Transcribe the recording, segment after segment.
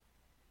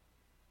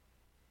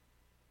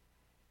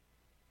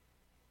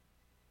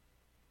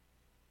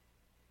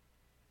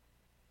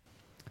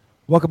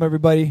Welcome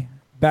everybody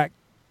back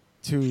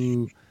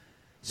to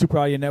Super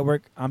Audio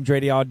Network. I'm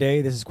Drady All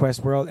Day. This is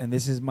Quest World, and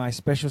this is my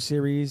special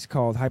series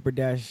called Hyper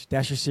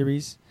Dasher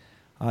Series.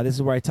 This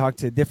is where I talk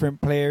to different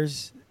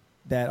players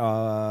that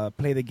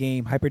play the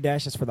game Hyper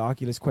Dash. That's for the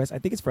Oculus Quest. I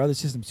think it's for other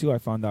systems too. I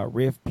found out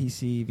Rift,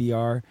 PC,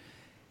 VR,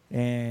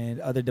 and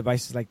other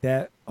devices like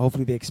that.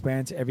 Hopefully they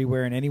expand to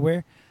everywhere and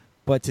anywhere.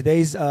 But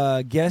today's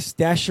guest,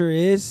 Dasher,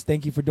 is.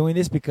 Thank you for doing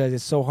this because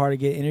it's so hard to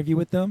get an interview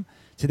with them.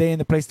 Today in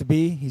the place to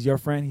be, he's your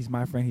friend, he's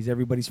my friend, he's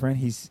everybody's friend.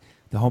 He's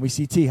the homie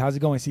CT. How's it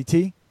going,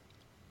 CT?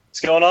 What's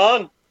going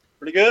on?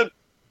 Pretty good.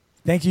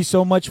 Thank you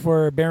so much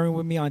for bearing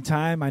with me on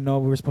time. I know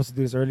we were supposed to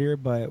do this earlier,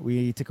 but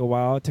we took a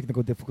while,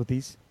 technical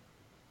difficulties.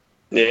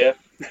 Yeah.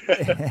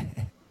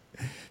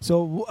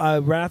 So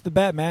right off the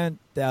bat, man,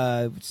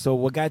 so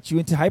what got you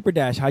into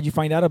Hyperdash? How'd you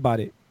find out about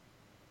it?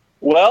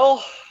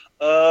 Well,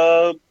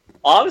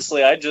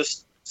 honestly, I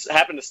just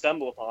happened to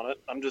stumble upon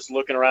it. I'm just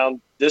looking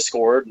around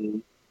Discord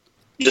and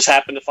just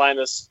happened to find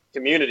this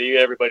community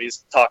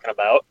everybody's talking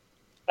about.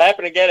 I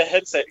happened to get a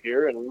headset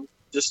here and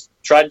just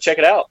tried to check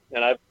it out.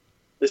 And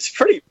it's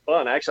pretty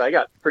fun, actually. I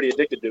got pretty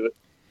addicted to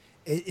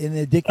it. And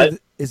addicted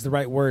is the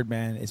right word,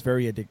 man. It's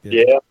very addictive.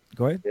 Yeah.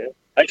 Go ahead. Yeah.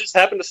 I just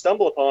happened to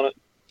stumble upon it.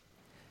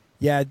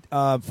 Yeah,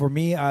 for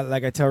me,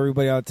 like I tell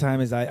everybody all the time,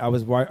 is I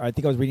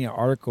think I was reading an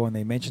article and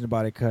they mentioned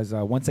about it because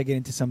once I get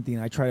into something,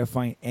 I try to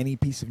find any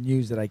piece of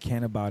news that I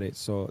can about it.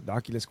 So the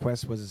Oculus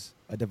Quest was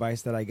a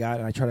device that I got,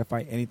 and I try to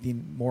find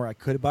anything more I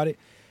could about it.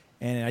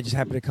 And I just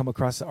happened to come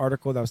across the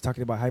article that was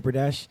talking about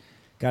Hyperdash.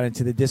 Got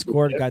into the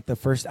Discord, got the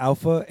first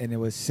alpha, and it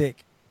was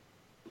sick.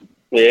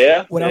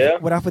 Yeah. What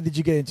alpha did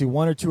you get into?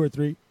 1 or 2 or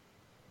 3?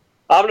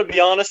 I'm going to be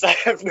honest, I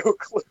have no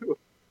clue.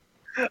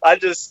 I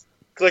just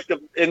clicked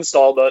the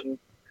install button.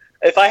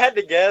 If I had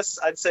to guess,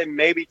 I'd say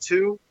maybe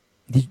 2.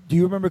 Do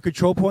you remember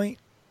Control Point?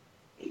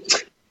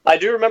 I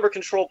do remember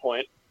Control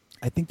Point.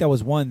 I think that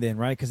was 1 then,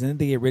 right? Because then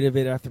they get rid of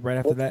it right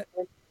after that.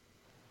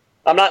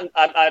 I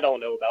don't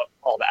know about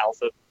all the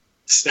alpha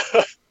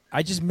stuff.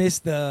 I just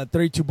missed the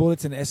 32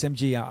 bullets in the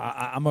SMG.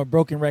 I'm a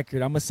broken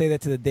record. I'm gonna say that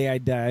to the day I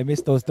die. I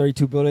missed those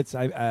 32 bullets.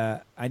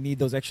 I need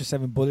those extra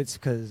 7 bullets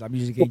because I'm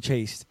usually getting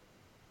chased.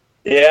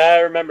 Yeah,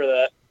 I remember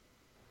that.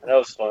 That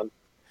was fun.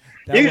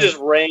 You just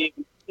rain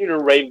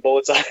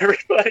bullets on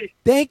everybody.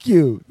 Thank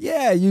you.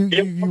 Yeah, you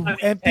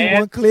empty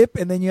one clip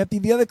and then you empty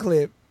the other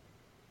clip.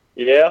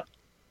 Yeah.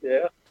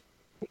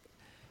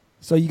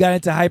 So you got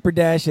into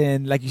Hyperdash,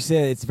 and like you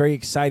said, it's very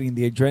exciting.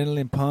 The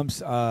adrenaline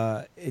pumps.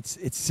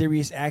 It's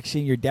serious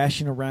action. You're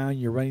dashing around.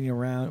 You're running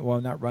around.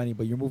 Well, not running,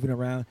 but you're moving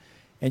around,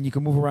 and you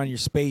can move around your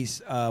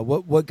space.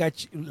 What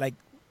got you, like,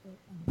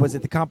 was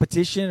it the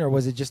competition or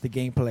was it just the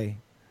gameplay?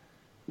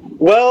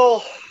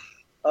 Well,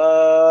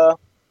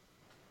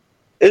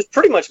 it's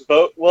pretty much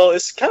both. Well,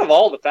 it's kind of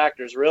all the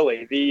factors,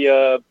 really.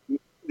 The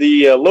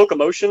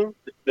locomotion,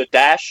 the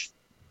dash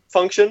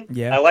function.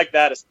 Yeah, I like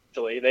that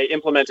especially. They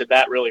implemented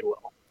that really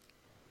well.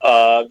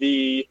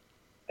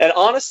 And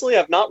honestly,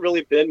 I've not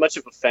really been much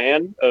of a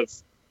fan of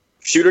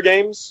shooter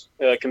games,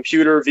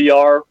 computer,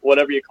 VR,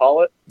 whatever you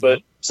call it.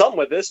 But something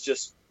with this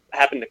just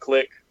happened to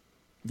click.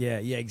 Yeah,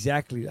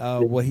 exactly.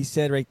 What he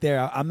said right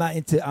there. I'm not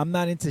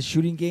into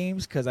shooting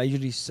games because I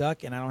usually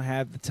suck and I don't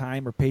have the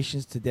time or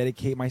patience to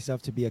dedicate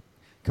myself to be a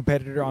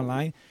competitor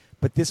online.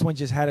 But this one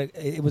just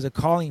it was a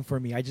calling for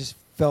me. I just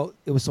felt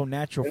it was so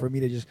natural for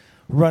me to just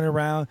run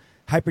around,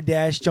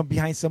 hyperdash, jump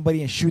behind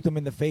somebody, and shoot them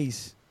in the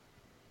face.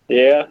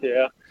 Yeah.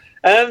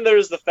 And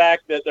there's the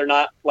fact that they're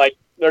not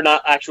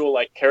actual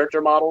like character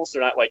models.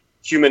 They're not like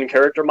human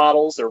character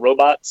models. They're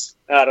robots.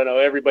 I don't know.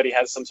 Everybody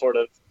has some sort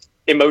of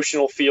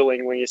emotional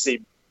feeling when you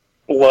see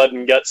blood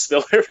and guts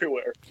spill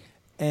everywhere.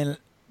 And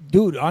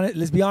dude,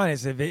 let's be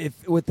honest.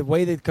 If with the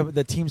way that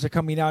the teams are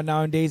coming out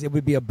nowadays, it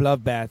would be a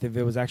bloodbath if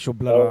it was actual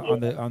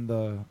blood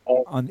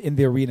in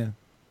the arena.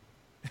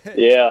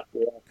 Yeah.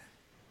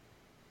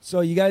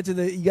 So you got into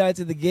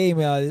the game.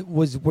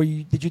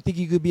 Did you think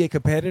you could be a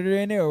competitor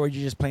in it, or were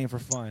you just playing for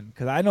fun?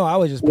 Because I know I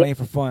was just playing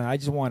for fun. I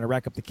just wanted to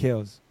rack up the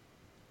kills.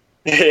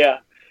 Yeah,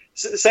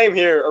 same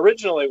here.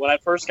 Originally, when I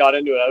first got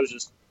into it, I was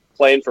just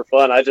playing for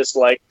fun. I just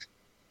like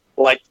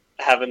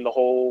having the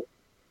whole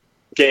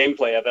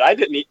gameplay of it. I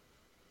didn't,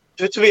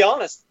 to be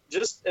honest,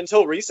 just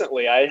until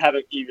recently, I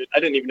didn't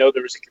even know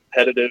there was a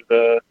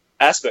competitive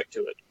aspect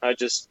to it. I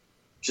just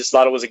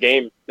thought it was a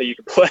game that you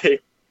could play.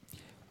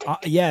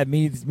 Yeah,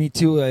 me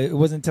too. It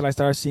wasn't until I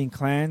started seeing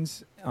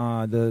clans,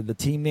 the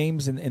team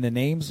names and the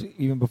names.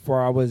 Even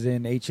before I was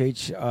in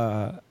HH,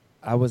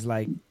 I was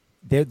like,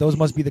 those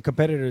must be the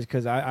competitors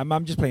because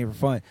I'm just playing for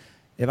fun.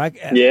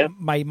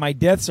 My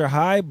deaths are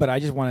high, but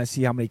I just want to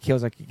see how many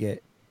kills I could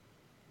get.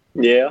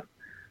 Yeah.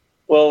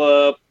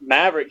 Well,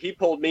 Maverick, he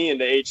pulled me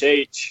into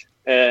HH,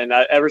 and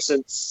ever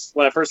since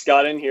when I first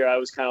got in here, I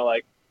was kind of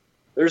like,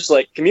 there's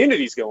like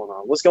communities going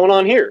on. What's going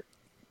on here?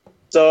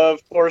 So,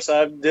 of course,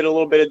 I did a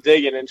little bit of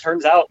digging, and it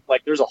turns out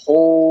like there's a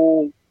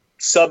whole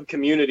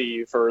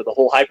sub-community for the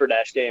whole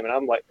Hyperdash game,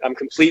 and I'm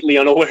completely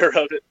unaware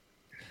of it.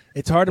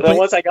 It's hard to play. Then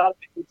once I got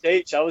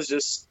into HH, I was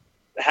just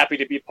happy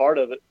to be part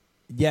of it.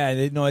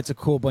 Yeah, no, it's a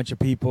cool bunch of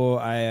people.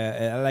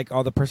 I like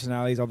all the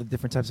personalities, all the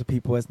different types of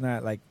people. It's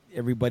not like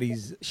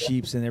everybody's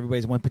sheeps and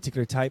everybody's one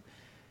particular type.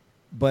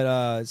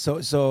 But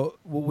so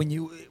when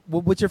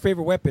what's your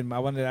favorite weapon? I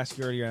wanted to ask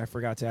you earlier, and I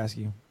forgot to ask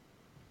you.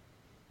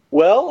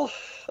 Well,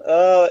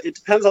 it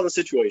depends on the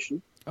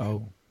situation.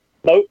 Oh,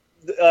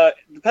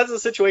 depends on the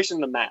situation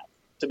and the map.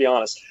 To be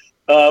honest,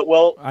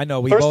 well, I know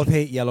we both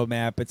hate yellow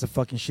map. It's a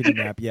fucking shitty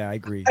map. Yeah, I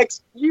agree.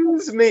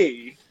 Excuse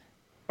me.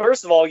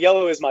 First of all,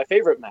 yellow is my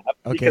favorite map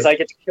because I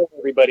get to kill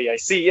everybody I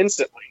see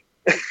instantly.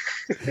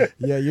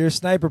 Yeah, you're a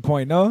sniper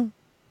point, no?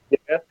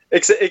 Yeah,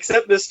 except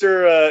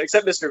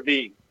Mr.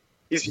 V.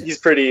 He's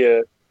pretty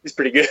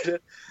good.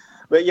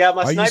 But yeah,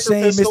 my sniper pistol. Are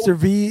you saying Mr.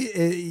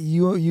 V?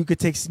 You could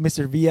take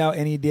Mr. V out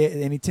any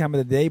day, any time of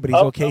the day, but he's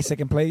okay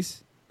second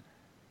place.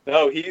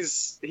 No,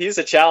 he's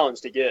a challenge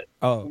to get.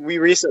 Oh, we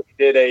recently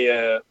did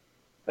a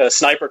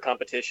sniper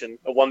competition,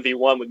 a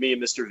 1v1 with me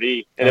and Mr.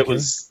 V, and it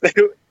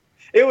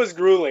was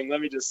grueling. Let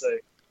me just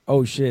say.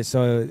 Oh shit!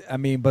 So I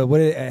mean, but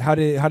how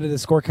did the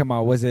score come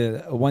out? Was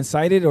it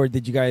one-sided, or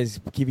did you guys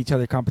give each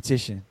other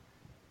competition?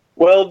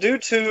 Well, due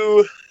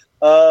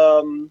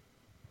to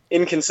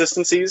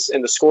inconsistencies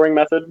in the scoring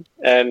method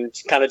and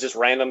kind of just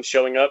random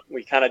showing up,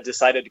 we kind of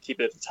decided to keep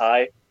it at a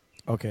tie.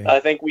 Okay. I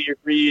think we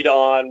agreed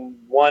on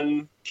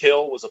one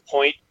kill was a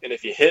point, and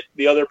if you hit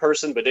the other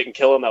person but didn't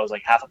kill him, that was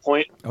like half a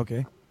point.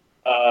 Okay.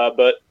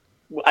 But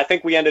I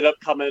think we ended up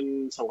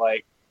coming to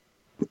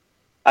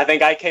I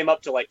think I came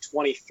up to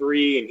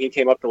 23 and he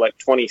came up to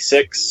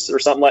 26 or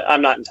something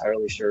I'm not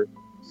entirely sure.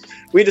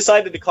 We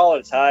decided to call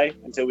it a tie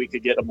until we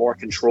could get a more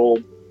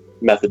controlled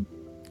method.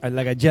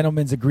 Like a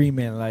gentleman's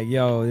agreement,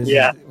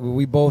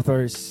 we both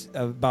are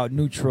about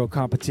neutral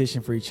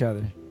competition for each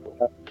other.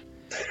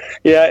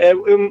 Yeah,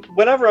 and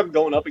whenever I'm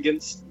going up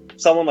against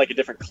someone like a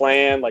different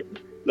clan, like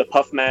the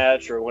Puff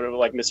match or whatever,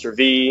 like Mr.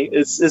 V,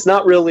 it's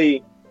not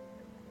really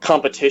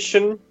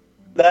competition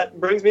that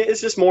brings me. It's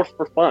just more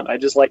for fun. I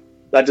just like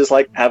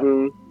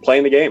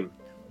playing the game.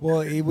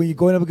 Well, when you're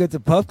going up against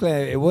the Puff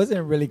clan, it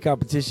wasn't really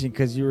competition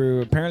because you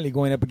were apparently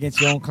going up against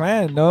your own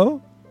clan,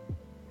 no?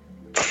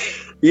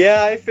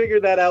 Yeah, I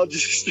figured that out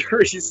just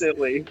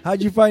recently.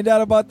 How'd you find out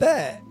about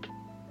that?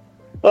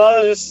 Well,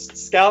 I was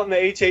just scouting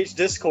the HH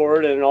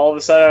Discord, and all of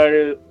a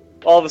sudden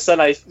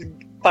I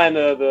find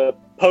the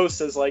post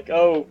as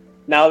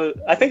now that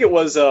I think it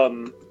was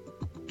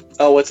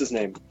what's his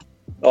name?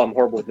 Oh, I'm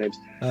horrible with names.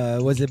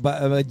 Was it by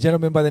a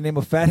gentleman by the name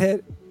of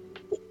Fathead?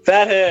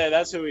 Fathead,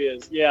 that's who he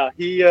is. Yeah,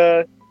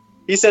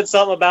 he said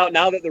something about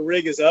now that the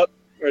rig is up,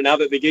 or now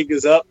that the gig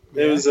is up.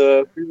 Yeah. It was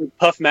a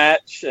Puff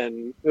match,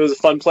 and it was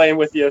fun playing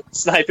with you,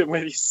 sniping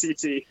with you,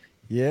 CT.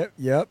 Yep.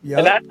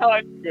 And that's how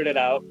I figured it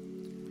out.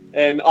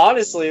 And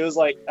honestly, it was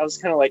I was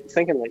kind of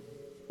thinking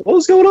what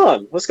was going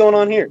on? What's going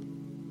on here?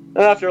 And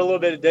after a little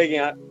bit of digging,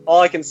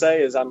 all I can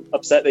say is I'm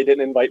upset they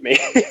didn't invite me.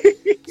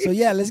 So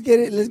yeah, let's get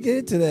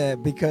into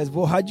that because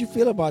how'd you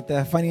feel about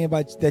that? Finding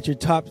about that your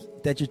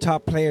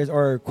top players,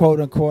 or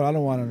quote unquote, I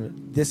don't want to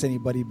diss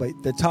anybody, but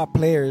the top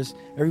players,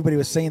 everybody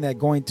was saying that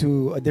going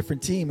to a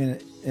different team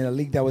in a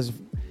league that was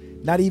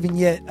not even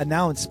yet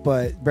announced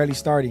but barely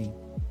starting.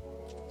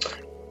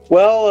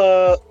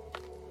 Well,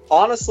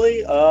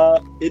 honestly,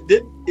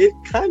 it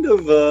kind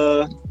of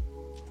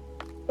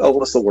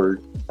what's the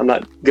word? I'm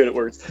not good at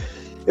words.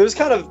 It was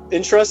kind of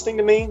interesting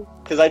to me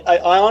because I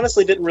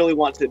honestly didn't really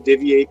want to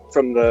deviate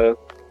from the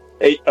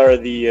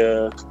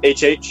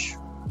HH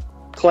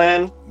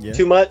clan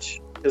too much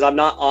because I'm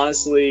not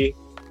honestly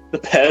the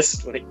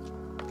best when it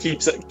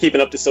keeps keeping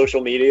up to social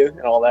media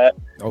and all that.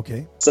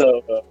 Okay.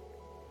 So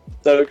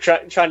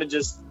trying to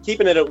just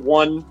keeping it at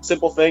one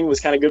simple thing was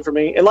kind of good for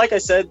me. And like I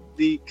said,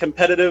 the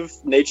competitive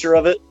nature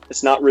of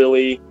it's not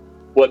really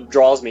what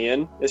draws me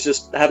in. It's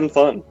just having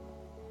fun.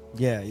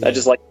 Yeah. I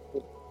just like.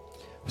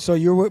 So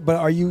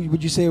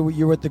would you say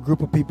you're with the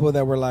group of people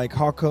that were like,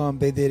 how come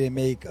they didn't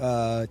make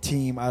a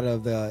team out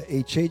of the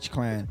HH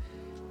clan?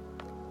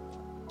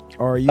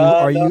 Or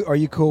are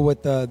you cool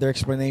with their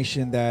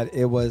explanation that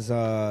it was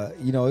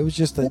it was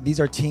just these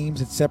are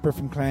teams, it's separate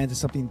from clans, it's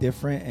something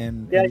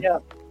different Yeah.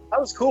 I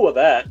was cool with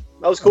that.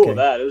 It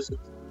was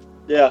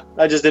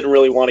I just didn't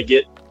really want to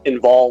get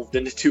involved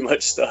into too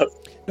much stuff.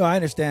 No, I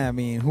understand. I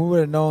mean, who would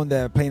have known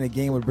that playing a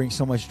game would bring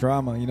so much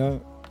drama,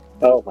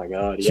 Oh my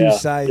god,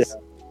 Choose sides.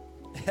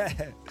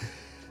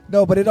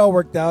 No, but it all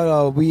worked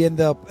out. We end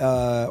up,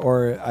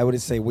 or I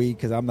wouldn't say we,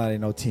 because I'm not in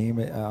no team.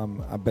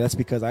 But that's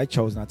because I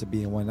chose not to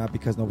be in one, not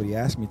because nobody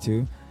asked me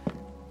to.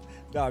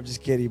 No, I'm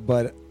just kidding.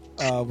 But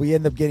we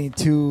end up getting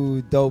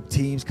two dope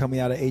teams coming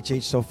out of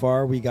HH so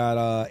far. We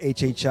got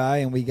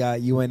HHI and we got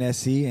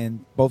UNSC,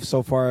 and both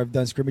so far have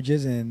done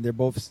scrimmages, and they're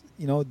both,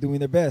 doing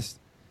their best.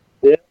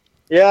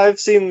 Yeah, I've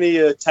seen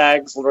the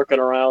tags lurking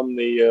around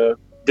the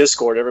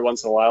Discord every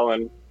once in a while,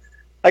 and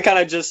I kind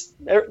of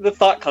the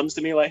thought comes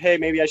to me hey,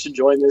 maybe I should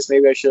join this,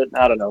 maybe I shouldn't.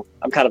 I don't know.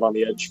 I'm kind of on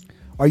the edge.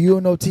 Are you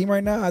in no team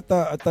right now? I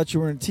thought you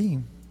were in a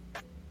team.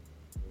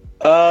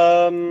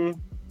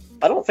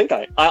 I don't think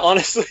I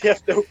honestly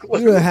have no clue.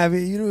 You don't have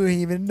it. You don't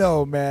even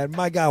know, man.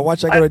 My God,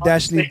 watch I go to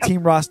Dash League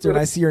team roster and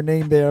I see your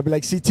name there. I'll be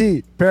like,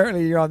 CT,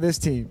 apparently you're on this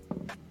team.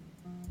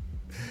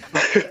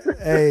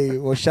 Hey,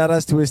 well, shout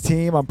outs to his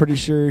team. I'm pretty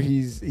sure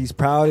he's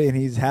proud and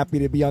he's happy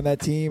to be on that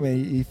team,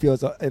 and he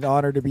feels an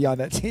honor to be on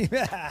that team.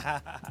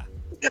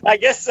 I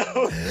guess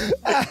so.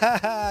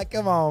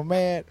 Come on,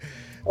 man.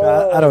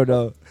 I don't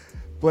know,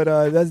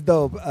 but that's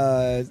dope.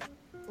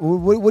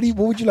 What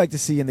would you like to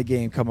see in the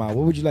game come out?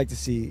 What would you like to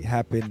see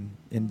happen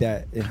in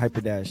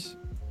Hyper Dash?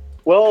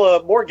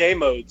 Well, more game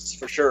modes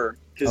for sure,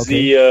 because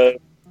Okay.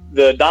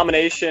 the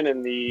domination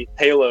and the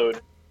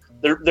payload,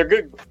 they're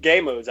good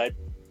game modes. I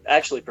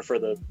actually prefer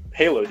the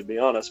payload, to be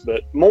honest,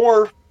 but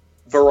more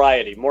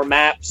variety, more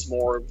maps,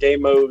 more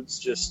game modes,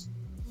 just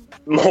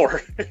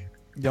more.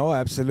 No,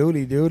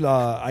 absolutely, dude.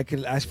 I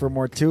could ask for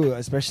more too,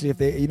 especially if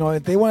they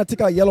want to take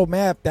out yellow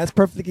map, that's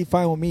perfectly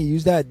fine with me.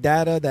 Use that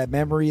data, that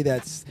memory,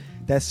 that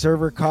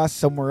server cost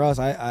somewhere else.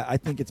 I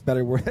think it's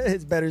better.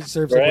 It's better to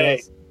serve somewhere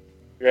else.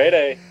 Great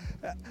A.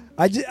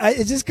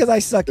 It's just because I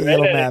suck at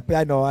yellow map.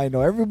 I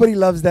know. Everybody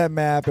loves that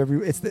map.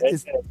 It's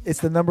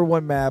the number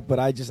one map, but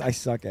I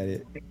suck at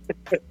it.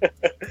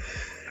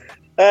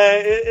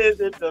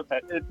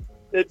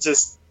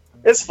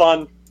 It's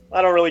fun.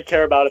 I don't really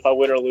care about if I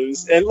win or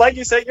lose. And like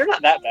you said, you're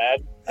not that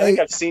bad. I think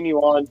I've seen you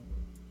on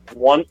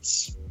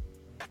once,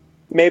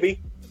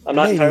 maybe. I'm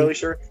not entirely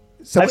sure.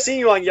 I've seen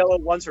you on yellow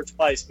once or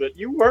twice, but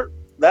you weren't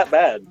that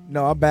bad.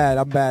 No, I'm bad.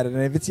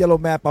 And if it's yellow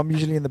map, I'm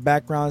usually in the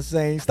background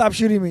saying, "Stop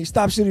shooting me!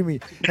 Stop shooting me!"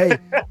 Hey,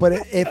 but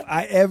if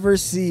I ever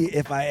see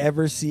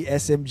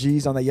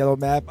SMGs on the yellow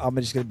map, I'm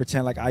just gonna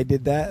pretend like I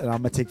did that, and I'm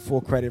gonna take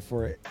full credit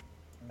for it.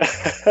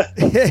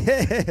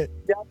 Yeah,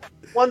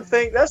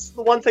 that's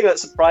the one thing that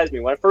surprised me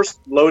when I first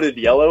loaded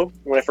yellow.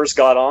 When I first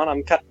got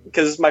on,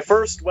 because my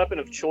first weapon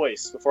of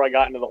choice before I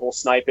got into the whole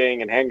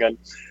sniping and handgun,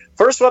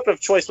 first weapon of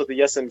choice was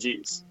the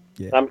SMGs.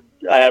 Yeah.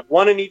 I have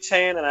one in each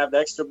hand, and I have the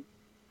extra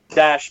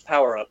dash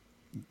power up,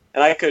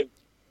 and I could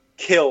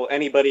kill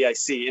anybody I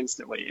see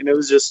instantly. And it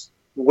was just,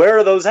 where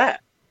are those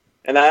at?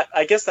 And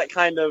I guess that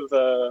kind of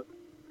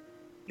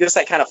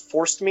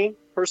forced me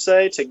per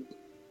se to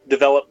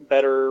develop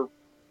better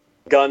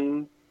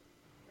gun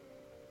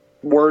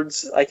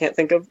words I can't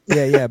think of.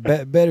 Yeah.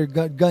 Better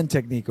gun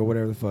technique or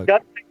whatever the fuck.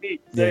 Gun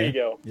technique. There you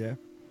go.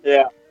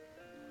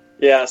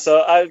 Yeah.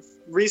 So I've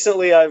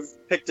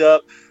picked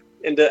up,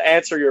 and to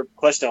answer your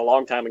question a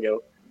long time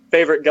ago,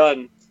 favorite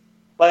gun.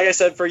 Like I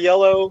said, for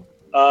yellow,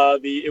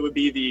 it would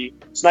be the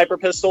sniper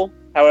pistol.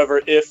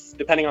 However,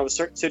 depending on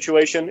the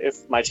situation,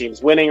 if my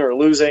team's winning or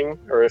losing,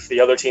 or if the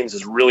other team's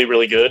is really,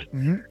 really good,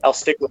 I'll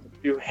stick with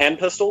 2 hand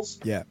pistols.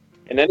 Yeah.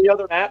 And any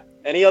other map,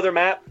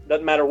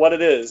 doesn't matter what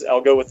it is,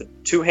 I'll go with the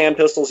 2 hand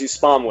pistols you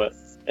spawn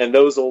with, and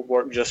those will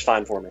work just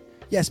fine for me.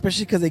 Yeah,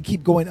 especially because they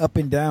keep going up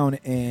and down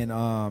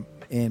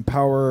in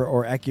power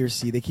or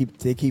accuracy. They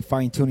keep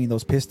fine tuning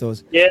those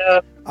pistols.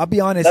 Yeah. I'll be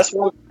honest.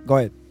 Go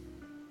ahead.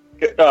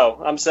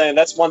 Oh, I'm saying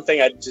that's one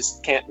thing I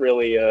just can't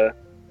really.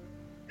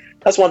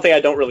 That's one thing I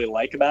don't really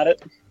like about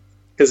it,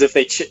 because if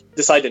they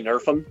decide to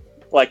nerf them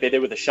like they did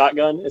with the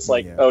shotgun, it's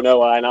like, oh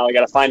no, now I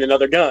got to find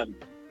another gun.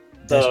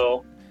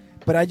 So.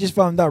 But I just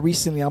found out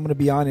recently, I'm going to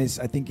be honest,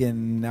 I think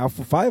in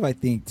Alpha 5,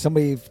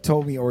 somebody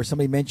told me or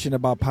somebody mentioned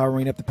about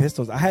powering up the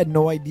pistols. I had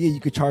no idea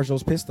you could charge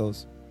those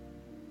pistols.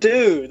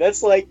 Dude,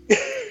 that's like...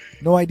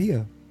 No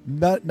idea.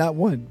 Not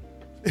one.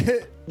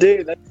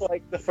 Dude, that's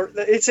like the first...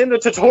 It's in the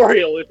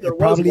tutorial if there was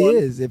one. It probably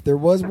is. If there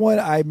was one,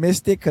 I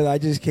missed it because I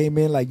just came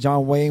in like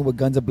John Wayne with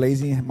guns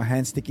a-blazing, my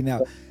hand sticking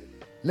out.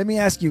 Let me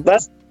ask you...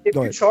 If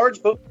you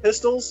charge both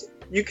pistols,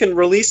 you can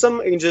release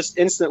them and just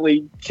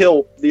instantly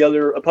kill the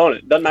other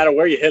opponent. Doesn't matter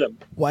where you hit them.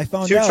 Well, I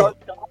found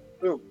out.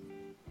 Boom.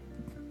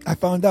 I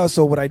found out.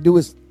 So what I do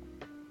is,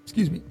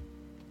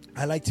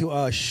 I like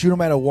to shoot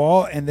them at a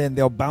wall, and then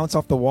they'll bounce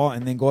off the wall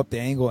and then go up the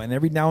angle. And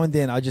every now and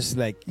then, I'll just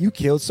like, you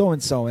killed so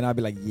and so, and I'll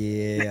be like,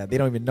 yeah, they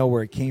don't even know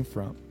where it came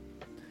from.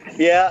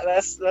 Yeah,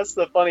 that's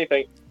the funny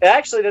thing.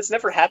 Actually, that's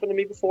never happened to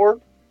me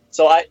before.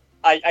 So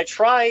I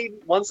tried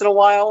once in a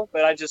while,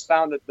 but I just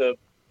found that the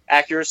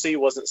accuracy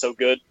wasn't so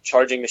good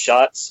charging the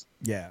shots.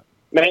 Yeah.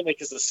 Mainly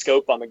because the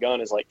scope on the gun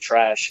is like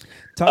trash.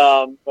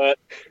 But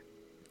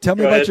tell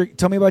me about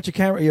your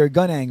camera, your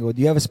gun angle.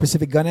 Do you have a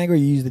specific gun angle, or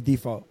you use the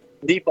default?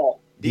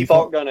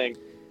 Default gun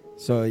angle.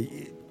 So,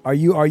 are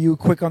you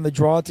quick on the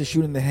draw to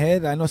shoot in the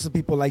head? I know some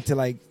people like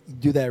to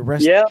do that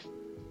rest. Yeah.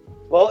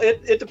 Well,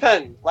 it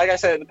depends. Like I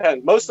said, it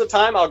depends. Most of the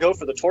time, I'll go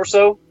for the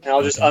torso, and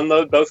I'll just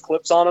unload both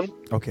clips on them.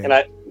 Okay. And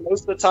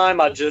most of the time,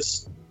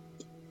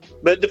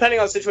 but depending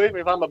on the situation,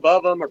 if I'm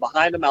above them or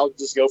behind them, I'll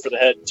just go for the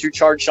head. 2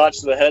 charge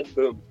shots to the head,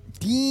 boom.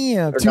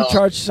 Damn, 2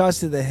 charge shots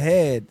to the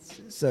head.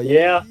 So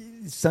yeah,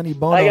 Sonny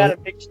Bono. I gotta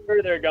make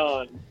sure they're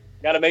gone.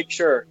 Gotta make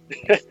sure.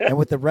 And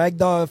with the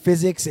ragdoll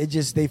physics,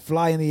 they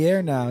fly in the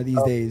air now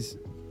these days.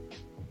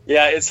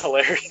 Yeah, it's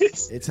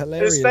hilarious. It's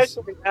hilarious,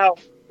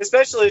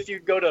 especially if you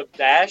go to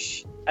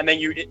dash and then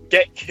you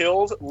get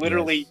killed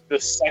literally the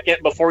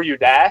second before you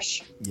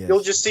dash.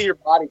 You'll just see your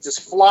body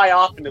just fly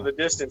off into the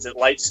distance at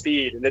light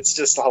speed, and it's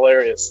just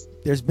hilarious.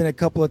 there's been a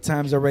couple of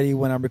times already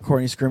when I'm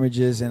recording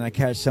scrimmages and I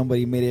catch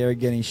somebody midair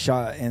getting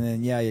shot, and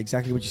then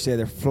exactly what you said.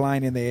 They're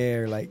flying in the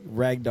air like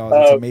ragdolls.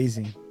 It's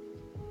amazing.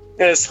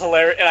 And it's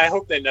hilarious, and I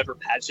hope they never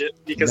patch it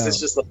because it's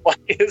just the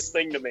funniest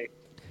thing to me.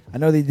 I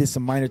know they did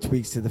some minor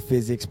tweaks to the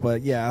physics,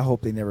 but yeah, I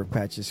hope they never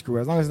patch it. Screw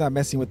it. As long as it's not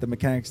messing with the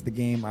mechanics of the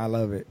game, I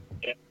love it.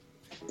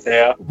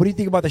 Yeah. What do you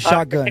think about the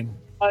shotgun?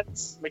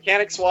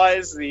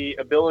 Mechanics-wise, the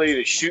ability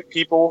to shoot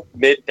people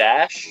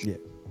mid-dash,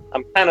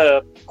 I'm kind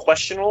of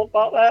questionable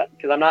about that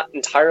because I'm not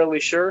entirely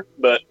sure,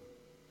 but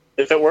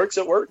if it works,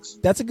 it works.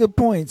 That's a good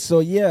point. So,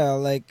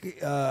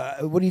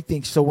 what do you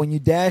think? So, when you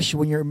dash,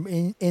 when you're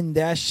in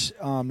dash,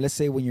 let's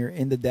say when you're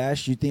in the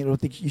dash, you don't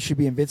think you should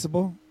be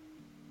invincible?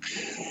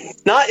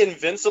 Not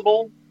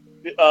invincible.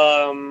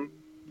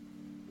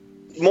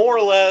 More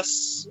or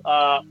less,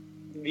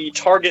 the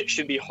target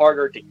should be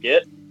harder to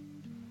get.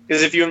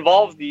 Because if you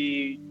involve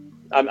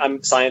I'm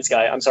a science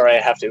guy. I'm sorry,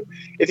 I have to.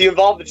 If you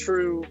involve the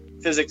true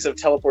physics of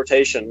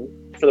teleportation,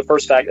 for the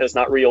first fact, that's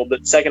not real.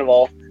 But second of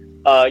all,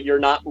 you're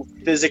not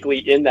physically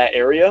in that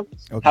area.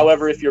 Okay.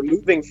 However, if you're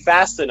moving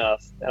fast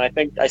enough, and I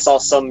think I saw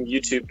some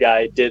YouTube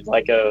guy did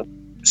like a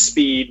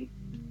speed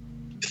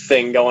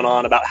thing going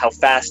on about how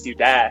fast you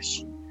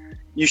dash,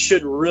 you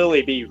should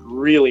really be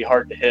really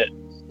hard to hit.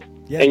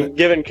 Yeah, and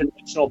given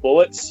conventional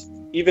bullets,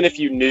 even if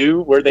you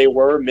knew where they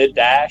were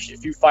mid-dash,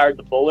 if you fired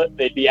the bullet,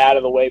 they'd be out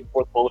of the way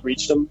before the bullet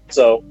reached them.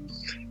 So,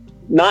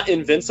 not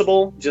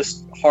invincible,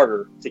 just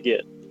harder to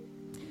get.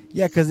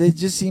 Yeah, because it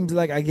just seems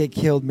like I get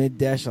killed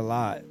mid-dash a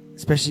lot,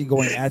 especially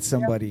going at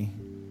somebody.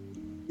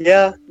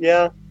 Yeah,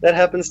 that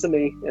happens to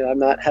me, and I'm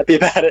not happy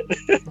about it.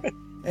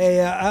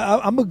 Hey,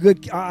 I'm a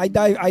good. I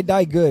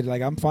die good.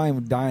 Like I'm fine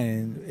with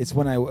dying. It's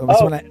when I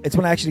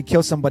actually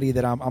kill somebody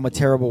that I'm a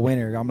terrible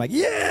winner. I'm like,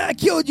 yeah, I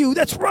killed you.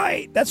 That's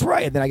right.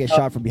 And then I get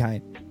shot from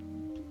behind.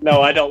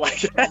 No, I don't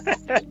like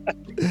that.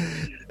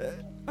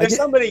 If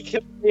somebody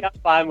kills me, I'm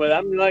fine with it.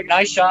 I'm like,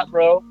 nice shot,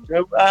 bro.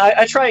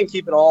 I try and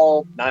keep it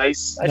all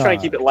nice. I try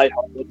and keep it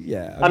lighthearted.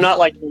 Yeah, I'm not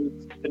like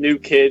the new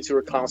kids who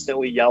are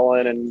constantly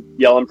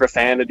yelling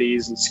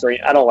profanities and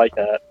screaming. I don't like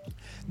that.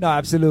 No,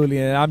 absolutely,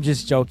 and I'm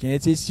just joking.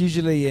 It's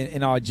usually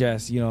in all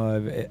jest, I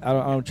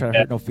don't try to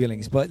hurt no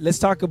feelings. But let's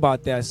talk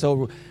about that.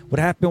 So what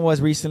happened was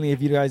recently, if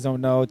you guys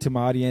don't know, to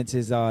my audience,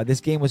 is this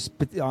game was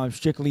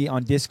strictly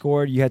on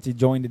Discord. You had to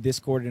join the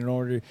Discord in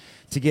order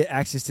to get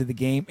access to the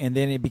game, and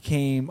then it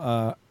became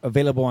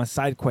available on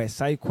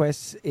SideQuest.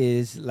 SideQuest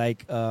is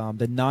like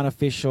the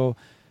non-official,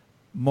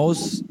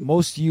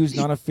 most used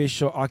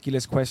non-official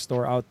Oculus Quest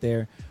store out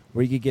there,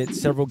 where you could get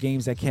several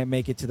games that can't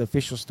make it to the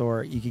official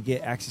store. You could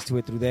get access to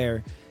it through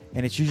there.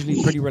 And it's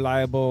usually pretty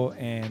reliable,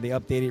 and they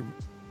update it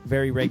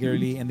very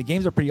regularly. And the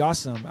games are pretty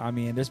awesome. I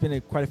mean, there's been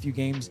quite a few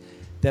games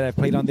that I've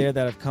played on there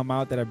that have come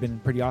out that have been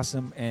pretty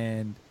awesome.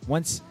 And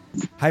once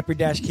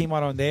Hyperdash came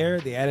out on there,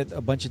 they added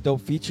a bunch of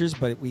dope features,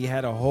 but we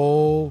had a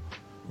whole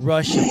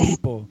rush of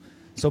people.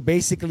 So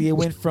basically, it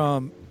went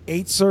from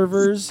 8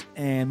 servers,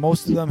 and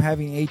most of them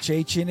having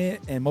HH in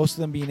it, and most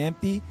of them being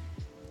empty,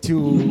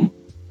 to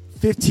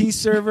 15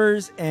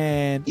 servers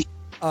and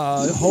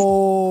a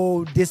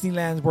whole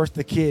Disneyland's worth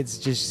of kids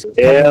just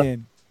coming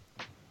in.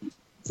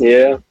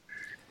 Yeah, and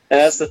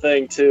that's the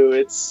thing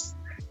too.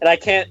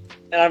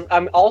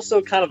 I'm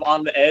also kind of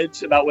on the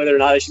edge about whether or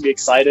not I should be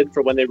excited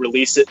for when they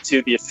release it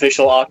to the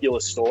official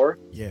Oculus store.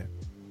 Yeah,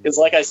 because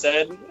like I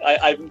said,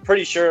 I'm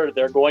pretty sure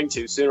they're going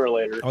to sooner or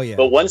later. Oh yeah.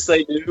 But once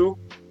they do,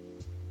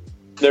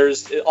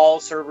 all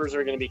servers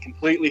are going to be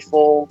completely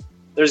full.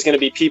 There's going to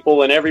be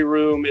people in every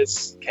room.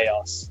 It's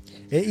chaos.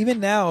 Even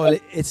now,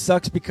 it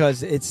sucks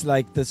because it's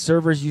like the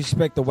servers, you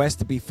expect the West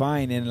to be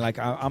fine, and like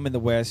I'm in the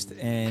West,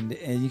 and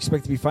you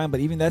expect to be fine, but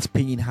even that's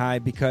pinging high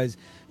because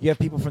you have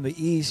people from the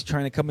East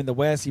trying to come in the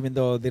West, even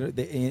though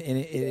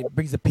it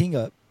brings the ping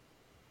up.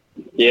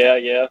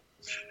 Yeah.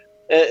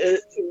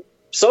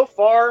 So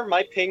far,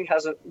 my ping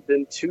hasn't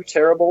been too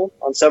terrible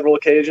on several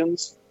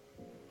occasions,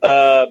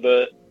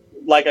 but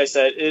like I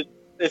said,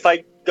 if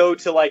I go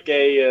to like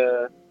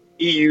a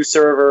EU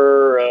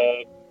server,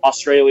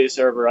 Australia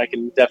server, I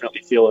can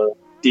definitely feel a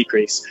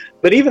decrease.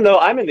 But even though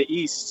I'm in the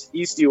East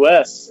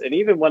US, and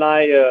even when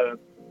I,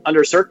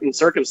 under certain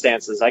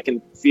circumstances, I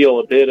can feel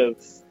a bit of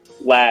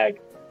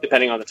lag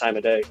depending on the time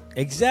of day.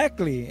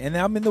 Exactly. And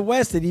I'm in the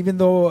West, and even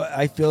though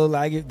I feel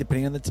lag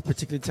depending on the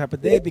particular type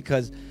of day,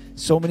 because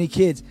so many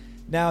kids.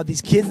 Now,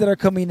 these kids that are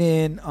coming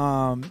in,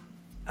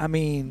 I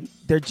mean,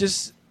 they're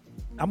just,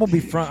 I'm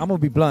gonna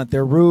be blunt.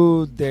 They're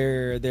rude.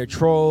 They're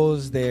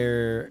trolls.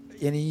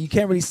 And you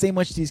can't really say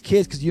much to these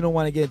kids because you don't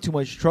want to get in too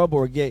much trouble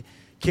or get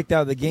kicked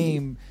out of the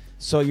game.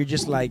 So you're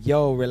just like,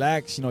 yo,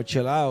 relax,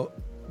 chill out.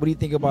 What do you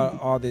think about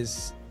all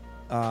this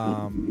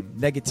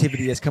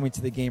negativity that's coming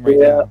to the game right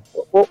now?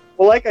 Well,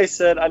 like I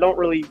said, I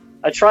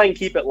try and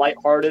keep it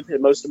lighthearted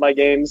in most of my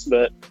games,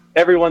 but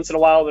every once in a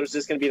while there's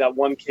just going to be that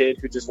one kid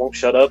who just won't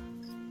shut up.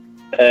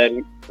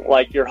 And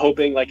like you're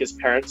hoping like his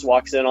parents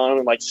walks in on him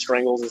and like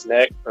strangles his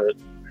neck. But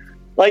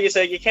like you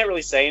said, you can't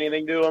really say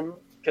anything to him.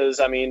 because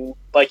I mean,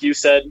 like you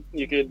said,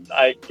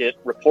 I get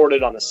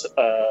reported on this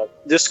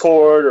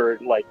Discord, or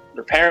like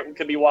their parent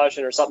could be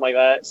watching or something like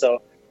that.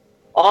 So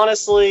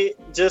honestly,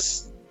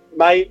 just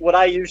what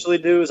I usually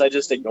do is I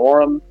just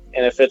ignore them,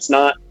 and if it's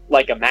not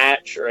like a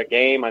match or a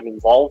game I'm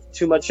involved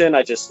too much in,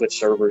 I just switch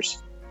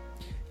servers.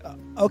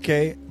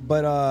 Okay,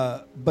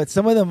 but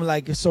some of them,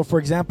 like, so for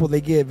example, they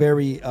get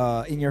very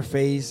in your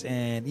face,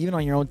 and even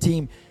on your own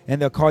team,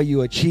 and they'll call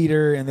you a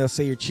cheater, and they'll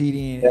say you're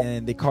cheating,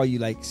 and they call you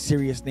like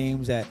serious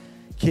names that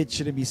kids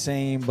shouldn't be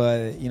saying,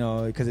 but you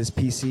know, because it's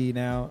PC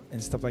now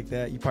and stuff like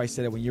that. You probably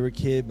said it when you were a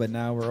kid, but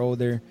now we're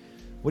older.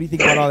 What do you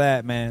think about all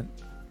that, man?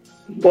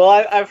 Well,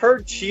 I've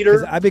heard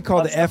cheater. I've been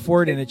called the F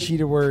word and a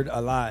cheater word a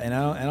lot, and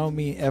I don't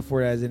mean F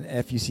word as in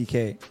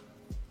FUCK.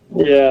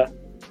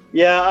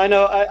 Yeah, I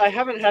know. I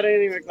haven't had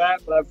anything like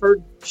that, but I've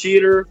heard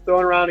cheater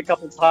thrown around a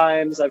couple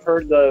times. I've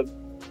heard the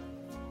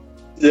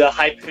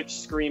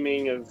high-pitched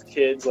screaming of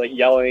kids, like,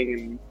 yelling.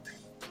 And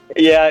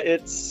yeah,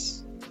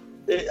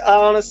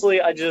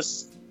 honestly, I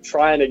just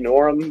try and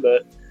ignore them.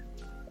 But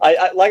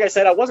I like I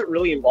said, I wasn't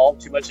really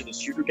involved too much in the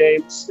shooter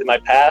games in my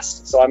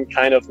past, so I'm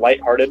kind of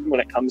lighthearted when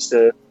it comes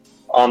to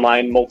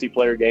online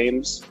multiplayer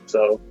games.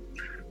 So,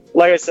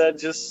 like I said,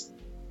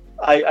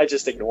 I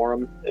just ignore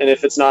them. And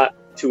if it's not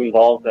too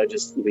involved, I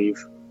just leave,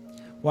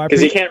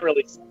 because you can't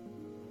really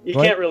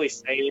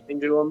say anything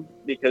to them,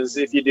 because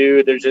if you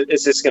do,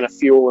 it's just going to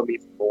fuel them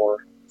even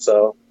more.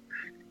 So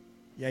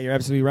yeah, you're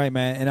absolutely right,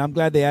 man, and I'm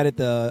glad they added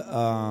the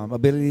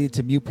ability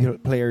to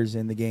mute players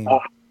in the game.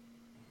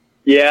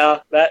 Yeah,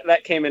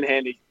 that came in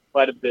handy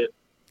quite a bit.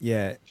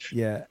 Yeah.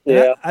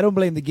 I don't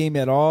blame the game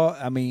at all.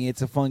 I mean,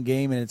 it's a fun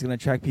game and it's going to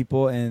attract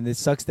people, and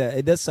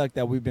it does suck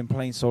that we've been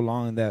playing so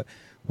long that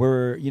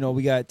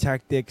we got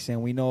tactics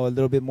and we know a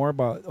little bit more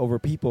about over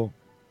people.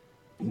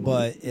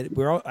 But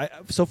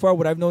so far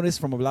what I've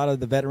noticed from a lot of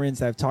the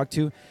veterans I've talked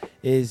to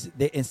is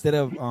they, instead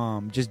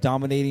of just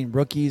dominating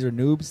rookies or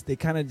noobs, they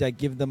kind of like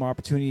give them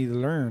opportunity to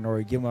learn, or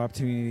give them an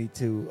opportunity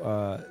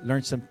to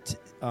learn some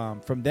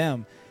from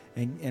them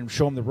and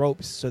show them the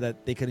ropes so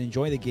that they could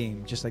enjoy the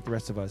game just like the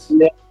rest of us.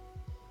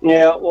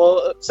 Yeah.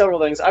 Well, several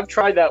things. I've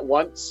tried that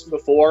once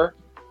before,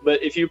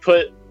 but if you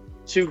put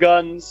two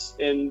guns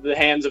in the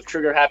hands of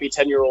trigger-happy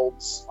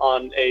 10-year-olds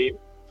on a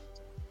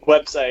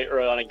website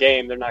or on a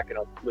game, they're not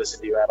going to listen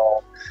to you at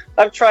all.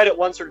 I've tried it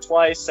once or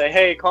twice, say,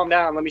 hey, calm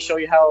down, let me show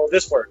you how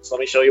this works, let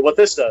me show you what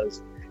this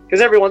does. Because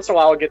every once in a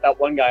while I'll get that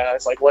one guy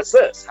that's like, what's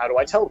this? How do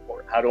I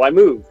teleport? How do I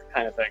move?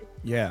 Kind of thing.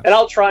 Yeah. And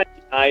I'll try and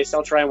be nice.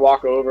 I'll try and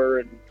walk over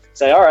and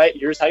say, all right,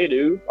 here's how you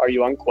do. Are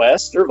you on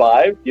quest or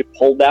Vive? You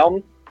pull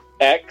down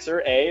X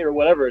or A or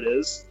whatever it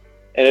is.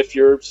 And if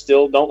you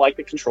still don't like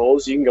the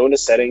controls, you can go into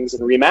settings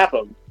and remap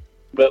them.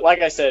 But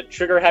like I said,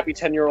 trigger-happy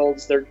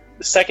 10-year-olds, the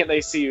second they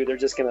see you, they're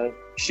just going to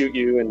shoot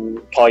you and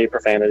call you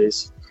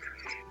profanities.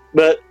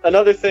 But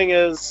another thing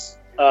is,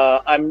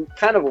 I'm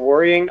kind of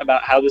worrying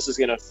about how this is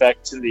going to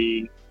affect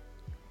the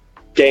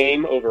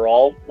game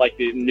overall, like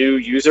the new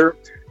user.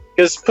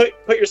 Because put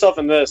yourself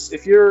in this.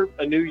 If you're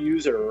a new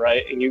user,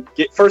 right, and you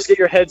first get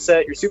your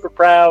headset, you're super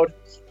proud,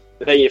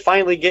 then you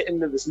finally get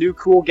into this new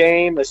cool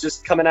game that's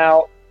just coming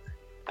out,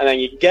 and then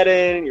you get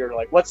in, you're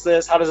like, what's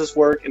this? How does this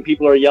work? And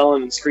people are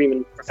yelling and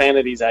screaming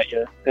profanities at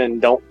you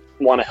and don't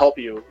want to help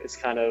you. It's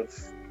kind of,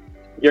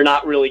 you're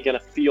not really going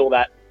to feel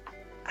that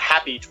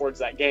happy towards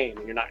that game.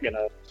 You're not going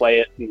to play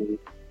it.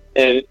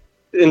 And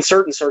in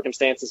certain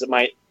circumstances, it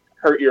might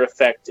hurt your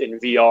effect in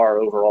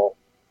VR overall.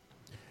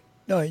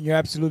 No, you're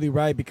absolutely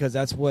right, because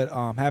that's what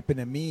happened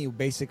to me,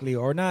 basically.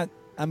 Or not,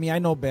 I mean, I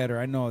know better.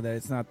 I know that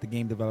it's not the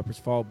game developer's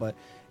fault, but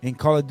in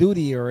Call of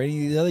Duty or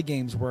any of the other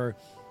games where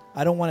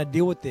I don't want to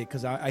deal with it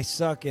because I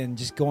suck, and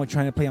just going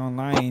trying to play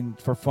online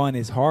for fun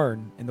is hard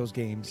in those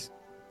games,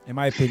 in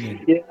my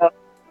opinion.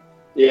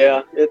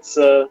 Yeah, it's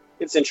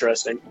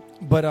interesting.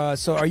 But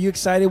so, are you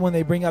excited when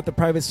they bring out the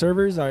private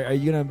servers? Are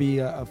you gonna be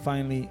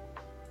finally?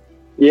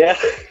 Yeah.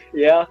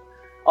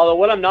 Although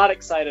what I'm not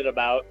excited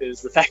about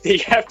is the fact that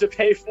you have to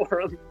pay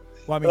for them.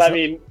 Well, I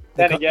mean,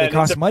 then again, they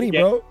cost money,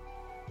 bro.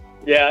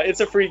 Yeah, it's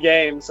a free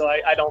game, so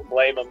I don't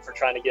blame them for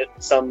trying to get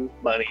some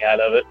money out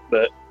of it.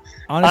 But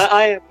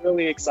I am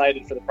really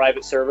excited for the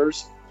private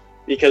servers,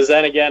 because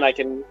then again, I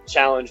can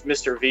challenge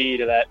Mr. V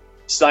to that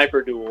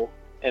sniper duel,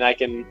 and I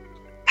can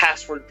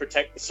password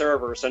protect the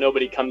server so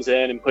nobody comes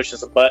in and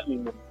pushes a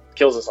button and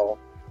kills us all.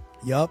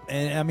 Yup,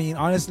 and I mean,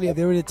 honestly, if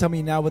they were to tell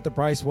me now what the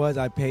price was,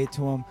 I'd pay it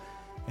to them,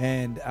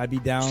 and I'd be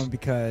down,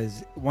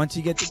 because once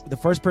you get the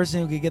first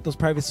person who can get those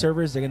private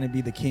servers, they're going to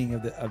be the king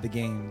of the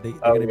game. They're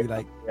going to be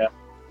like,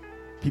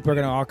 people are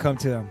going to all come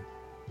to them.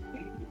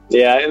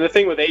 Yeah, and the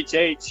thing with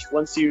HH,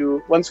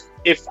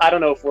 if I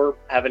don't know if we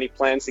have any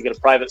plans to get a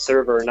private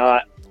server or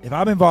not. If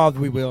I'm involved,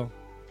 we will.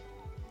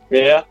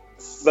 Yeah,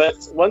 but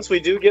once we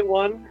do get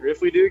one, or if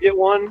we do get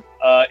one,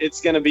 it's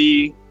going to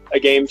be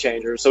a game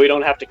changer. So we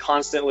don't have to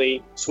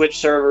constantly switch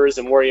servers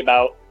and worry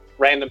about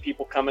random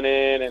people coming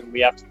in, and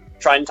we have to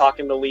try and talk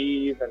them to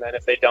leave, and then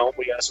if they don't,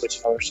 we got to switch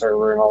another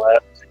server and all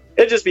that.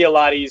 It'd just be a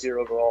lot easier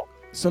overall.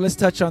 So let's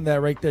touch on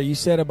that right there. You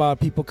said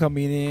about people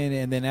coming in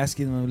and then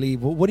asking them to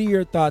leave. What are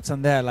your thoughts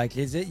on that? Like,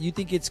 is it you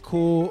think it's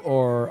cool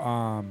or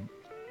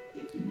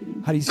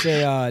how do you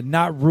say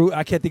not rude?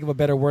 I can't think of a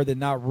better word than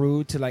not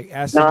rude to like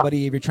ask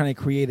somebody if you're trying to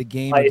create a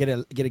game or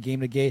get a game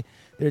to get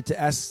there to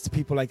ask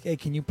people like, hey,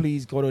 can you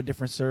please go to a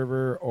different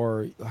server?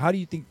 Or how do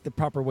you think the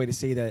proper way to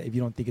say that if you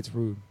don't think it's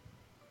rude?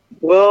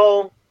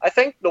 Well, I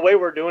think the way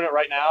we're doing it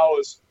right now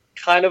is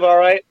kind of all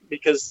right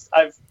because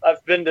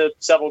I've been to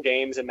several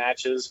games and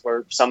matches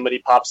where somebody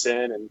pops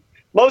in, and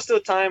most of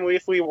the time,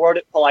 if we word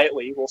it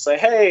politely, we'll say,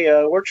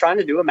 "Hey, we're trying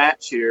to do a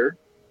match here.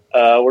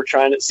 We're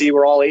trying to see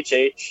we're all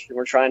HH, and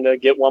we're trying to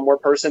get one more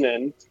person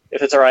in.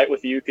 If it's all right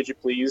with you, could you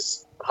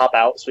please hop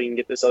out so we can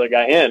get this other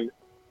guy in?"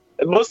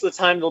 And most of the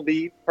time, they'll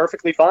be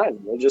perfectly fine.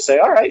 They'll just say,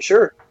 "All right,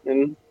 sure,"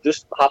 and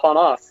just hop on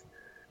off.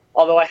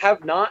 Although I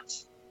have not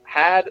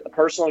had a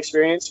personal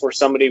experience where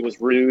somebody was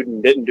rude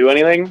and didn't do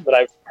anything, but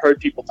I've heard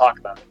people talk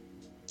about it.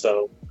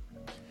 So,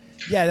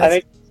 yeah, I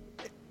think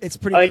it's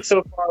pretty. I think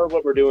so far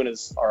what we're doing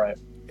is all right.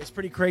 It's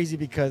pretty crazy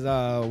because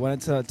when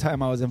it's a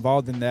time I was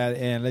involved in that,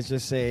 and let's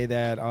just say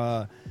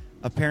that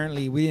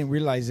apparently we didn't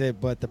realize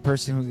it, but the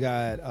person who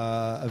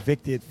got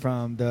evicted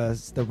from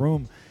the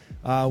room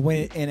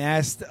went and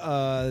asked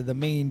the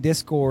main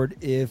Discord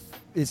if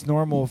it's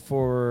normal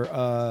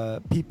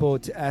for people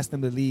to ask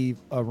them to leave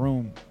a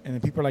room, and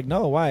then people are like,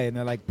 no, why? And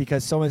they're like,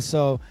 because so and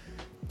so,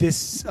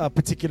 this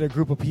particular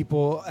group of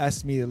people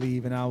asked me to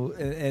leave,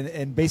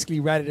 and basically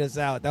ratted us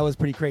out. That was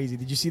pretty crazy.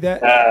 Did you see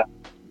that?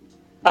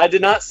 I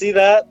did not see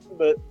that,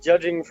 but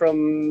judging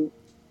from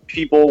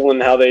people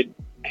and how they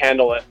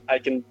handle it, I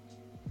can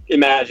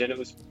imagine it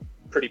was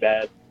pretty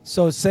bad.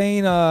 So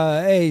saying,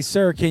 hey,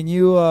 sir, can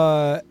you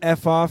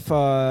F off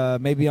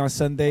maybe on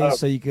Sunday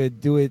so you could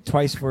do it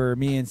twice for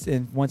me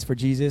and once for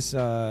Jesus?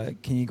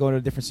 Can you go to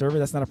a different server?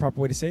 That's not a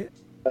proper way to say it?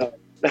 No,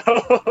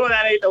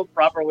 that ain't no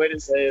proper way to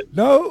say it.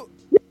 No?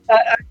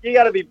 You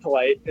got to be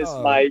polite is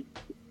my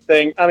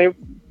thing. I mean,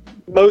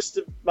 most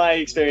of my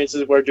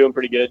experiences, we're doing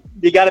pretty good.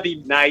 You got to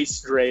be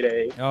nice, Dre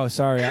Day. Oh,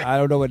 sorry. I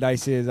don't know what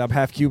nice is. I'm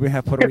half Cuban,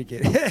 half Puerto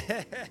Rican.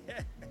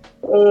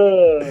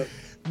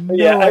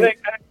 Yeah, I think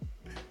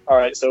all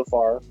right so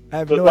far. I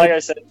have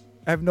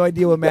no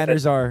idea what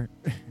manners are.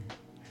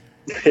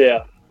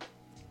 Yeah,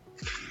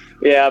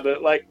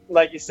 but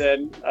like you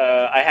said,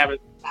 I haven't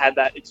had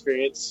that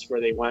experience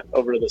where they went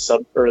over to the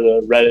sub or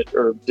the Reddit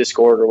or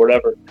Discord or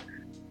whatever.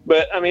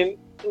 But I mean,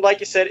 like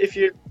you said, if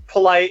you're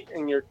polite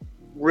and you're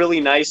really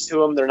nice to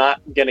them, they're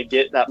not gonna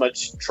get that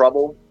much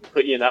trouble,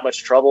 put you in that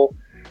much trouble.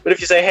 But if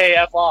you say, "Hey,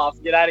 F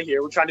off, get out of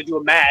here. We're trying to do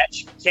a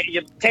match. Can't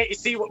you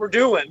see what we're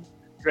doing?"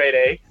 Grade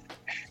A.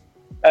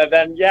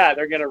 Then yeah,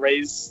 they're gonna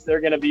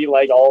be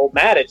like all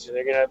mad at you.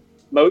 They're gonna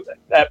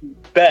at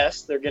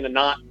best they're gonna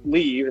not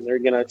leave, and they're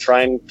gonna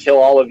try and kill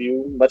all of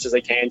you as much as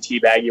they can,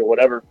 teabag you or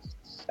whatever.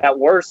 At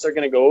worst, they're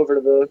gonna go over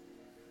to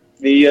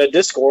the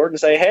Discord and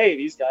say, "Hey,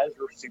 these guys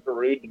were super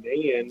rude to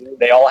me, and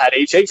they all had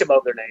HH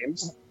above their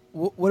names."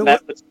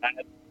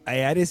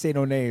 I didn't say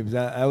no names.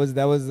 That was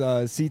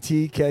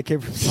CT. Came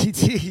from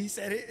CT. He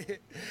said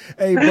it.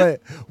 Hey, but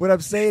what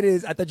I'm saying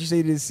is, I thought you said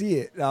you didn't see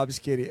it. No, I'm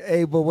just kidding.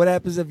 Hey, but what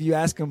happens if you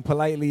ask them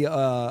politely,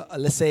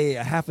 let's say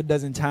a half a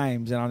dozen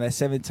times, and on that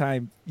seventh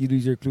time you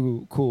lose your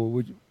clue? Cool.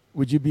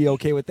 Would you be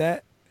okay with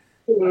that?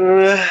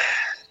 Or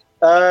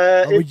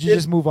would you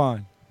just move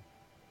on?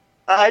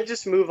 I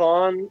just move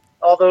on.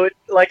 Although, it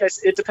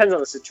depends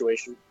on the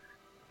situation.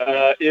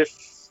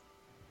 If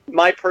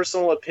my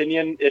personal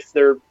opinion, if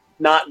they're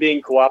not being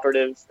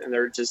cooperative and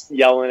they're just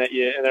yelling at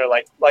you and they're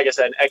like I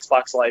said, an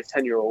Xbox Live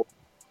 10-year-old,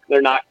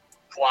 they're not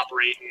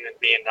cooperating and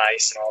being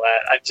nice and all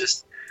that. I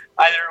just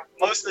either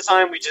most of the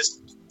time we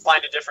just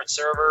find a different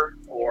server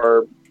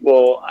or,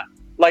 well,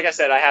 like I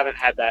said, I haven't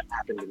had that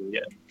happen to me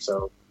yet.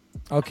 So.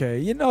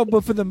 Okay,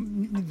 but for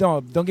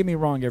don't get me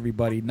wrong,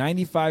 everybody.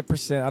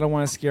 95%. I don't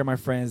want to scare my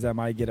friends that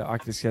might get an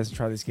Oculus Quest and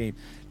try this game.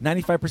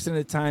 95% of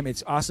the time,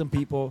 it's awesome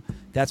people.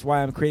 That's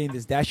why I'm creating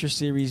this Dasher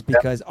series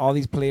because all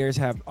these players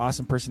have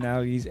awesome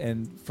personalities,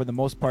 and for the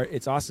most part,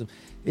 it's awesome.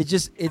 It's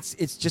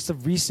just a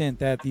recent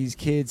that these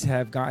kids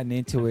have gotten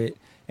into it,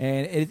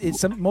 and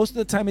most of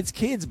the time it's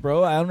kids,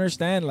 bro. I don't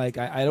understand. Like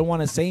I don't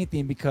want to say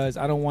anything because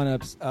I don't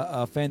want to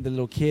offend the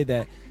little kid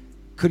that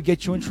could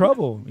get you in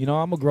trouble.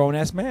 I'm a grown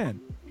ass man.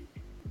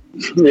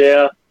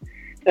 Yeah.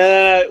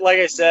 Like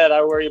I said,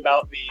 I worry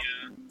about the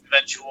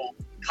eventual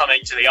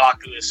coming to the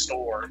Oculus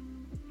store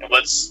and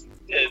what's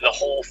the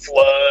whole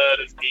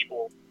flood of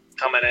people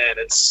coming in.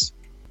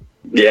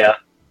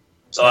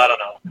 So I don't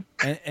know.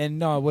 And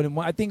no,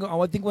 I think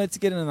when it's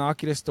getting in an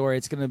Oculus store,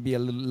 it's going to be a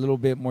little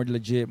bit more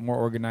legit, more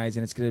organized,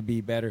 and it's going to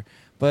be better.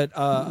 But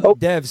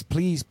devs,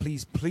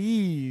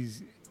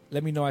 please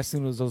let me know as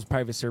soon as those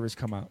private servers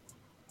come out.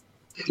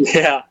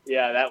 Yeah,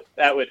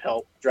 that would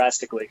help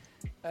drastically.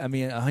 I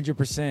mean,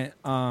 100%.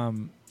 I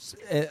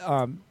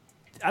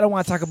don't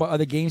want to talk about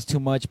other games too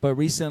much, but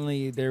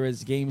recently there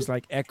was games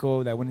like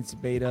Echo that went into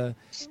beta,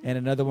 and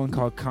another one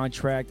called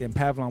Contract and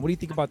Pavlon. What do you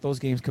think about those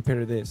games compared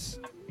to this?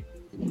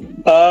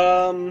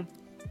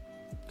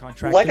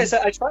 Contract. Like I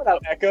said, I tried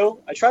out Echo.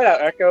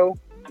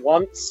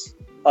 once.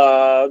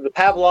 The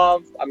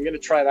Pavlov, I'm gonna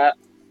try that,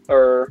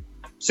 or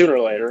sooner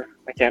or later.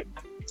 I can't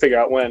figure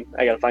out when.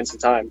 I gotta find some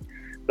time.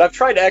 But I've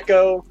tried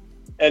Echo,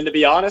 and to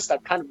be honest,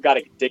 I've kind of got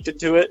addicted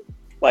to it.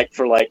 Like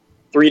for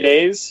 3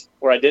 days,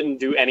 where I didn't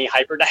do any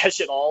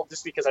hyperdash at all,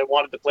 just because I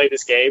wanted to play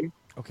this game.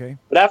 Okay.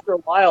 But after a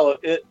while,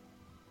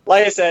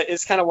 like I said,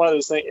 it's kind of one of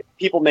those things.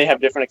 People may have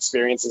different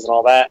experiences and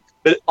all that,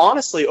 but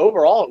honestly,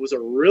 overall, it was a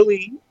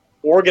really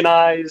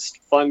organized,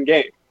 fun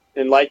game.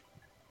 And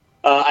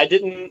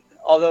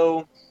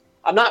although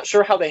I'm not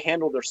sure how they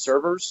handle their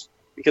servers,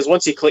 because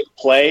once you click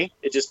play,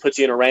 it just puts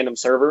you in a random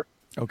server.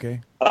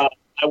 Okay. I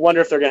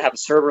wonder if they're going to have a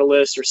server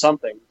list or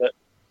something. But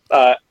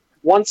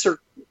once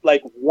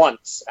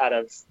out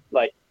of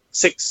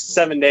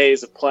 6-7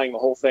 days of playing the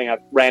whole thing, I've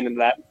ran into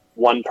that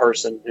one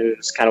person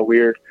who's kind of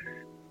weird.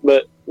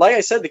 But like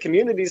I said, the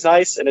community's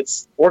nice and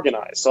it's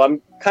organized. So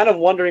I'm kind of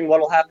wondering what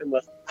will happen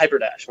with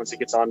Hyperdash once it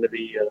gets onto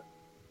the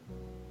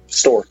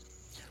store.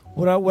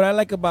 What I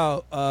like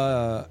about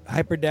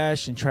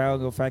Hyperdash and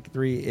Triangle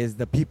Factory is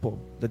the people.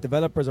 The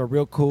developers are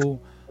real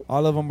cool.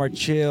 All of them are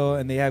chill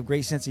and they have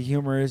great sense of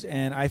humors.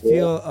 And I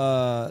feel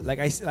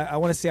I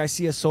want to say I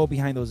see a soul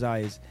behind those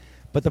eyes.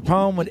 But the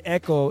problem with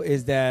Echo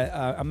is that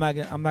I'm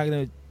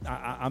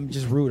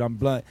just rude. I'm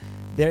blunt.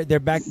 They're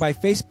backed by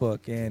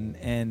Facebook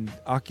and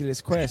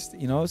Oculus Quest,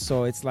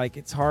 so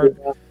it's hard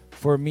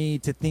for me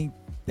to think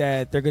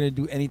that they're gonna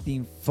do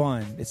anything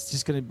fun. It's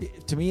just gonna be,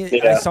 to me.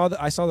 Yeah.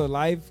 I saw the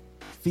live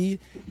feed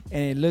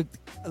and it looked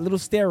a little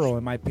sterile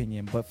in my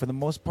opinion, but for the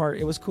most part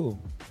it was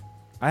cool.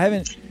 I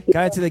haven't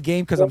got into the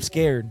game because I'm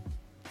scared.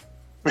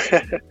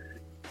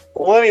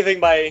 Well, anything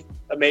by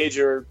a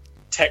major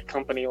tech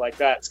company like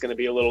that is going to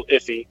be a little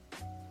iffy,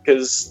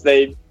 because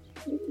they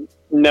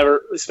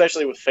never,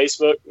 especially with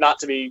Facebook, not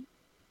to be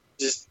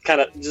just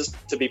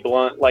to be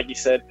blunt, like you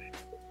said,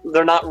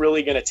 they're not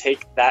really going to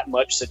take that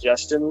much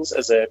suggestions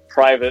as a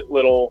private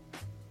little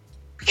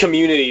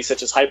community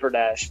such as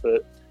Hyperdash.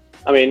 But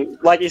I mean,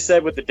 like you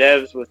said, with the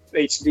devs with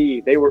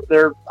HD,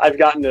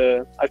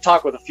 I've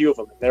talked with a few of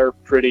them. They're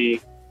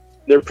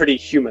pretty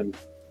human,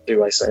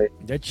 do I say?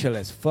 They're chill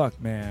as fuck,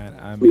 man.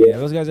 I mean, if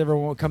those guys ever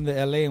want to come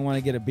to LA and want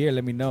to get a beer,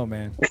 let me know,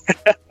 man.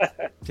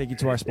 Take you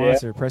to our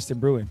sponsor, Preston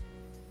Brewing.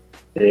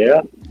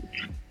 Yeah,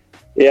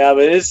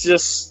 but it's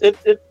just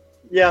it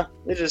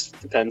just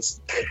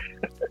depends.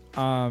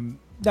 No,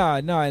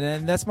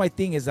 and that's my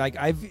thing is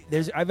I've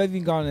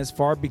even gone as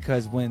far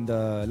because when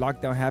the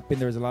lockdown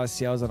happened, there was a lot of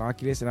sales on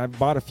Oculus, and I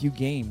bought a few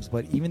games,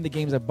 but even the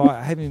games I bought,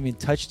 I haven't even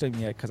touched them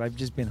yet because I've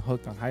just been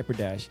hooked on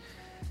Hyperdash.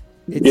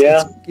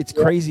 It's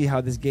crazy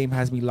how this game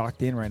has me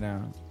locked in right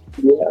now.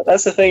 Yeah,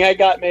 that's the thing. I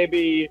got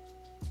maybe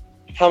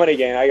how many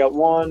games? I got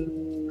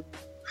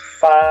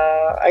 5.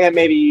 I got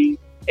maybe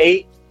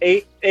 8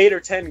 or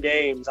 10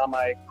 games on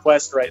my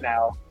Quest right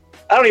now.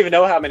 I don't even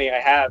know how many I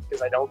have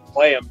because I don't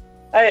play them.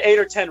 I had 8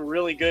 or 10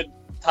 really good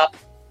top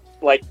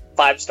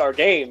 5-star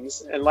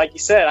games, and like you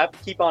said, I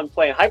keep on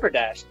playing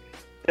Hyperdash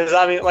because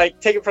I mean,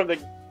 take it from the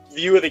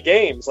view of the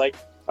games. All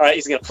right,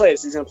 he's gonna play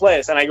this,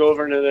 and I go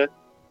over into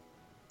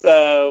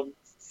the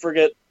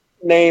forget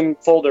name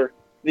folder,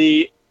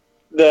 the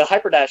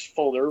Hyperdash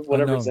folder,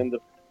 whatever's in the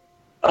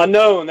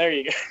unknown. There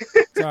you go.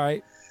 All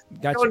right,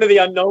 gotcha. Go into the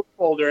unknown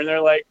folder, and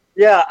they're like,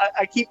 yeah,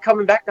 I keep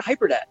coming back to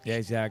Hyperdash. Yeah,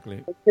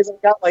 exactly. Because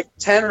I've got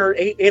 10 or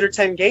 8 or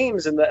 10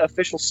 games in the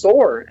official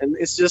store, and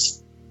it's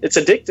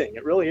addicting.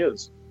 It really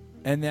is.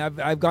 And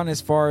I've gone as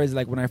far as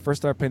when I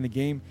first started playing the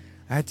game,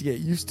 I had to get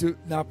used to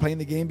not playing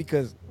the game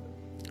because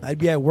I'd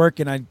be at work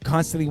and I'd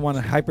constantly want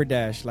to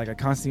Hyperdash. I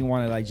constantly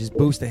want to just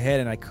boost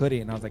ahead, and I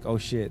couldn't. And I was like, oh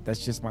shit,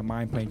 that's just my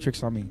mind playing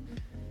tricks on me.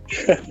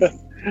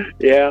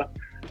 Yeah.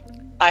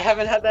 I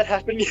haven't had that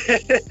happen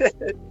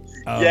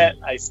yet.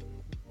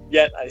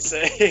 Yet I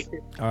say.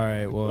 All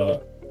right.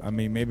 Well, I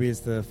mean, maybe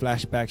it's the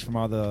flashbacks from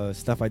all the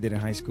stuff I did in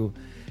high school.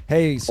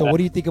 Hey, so what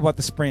do you think about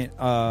the sprint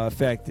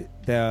effect?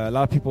 A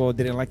lot of people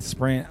didn't like the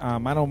sprint.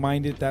 I don't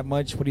mind it that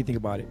much. What do you think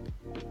about it?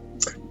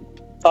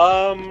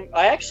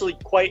 I actually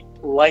quite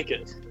like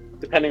it,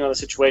 depending on the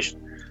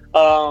situation.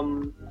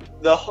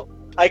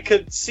 I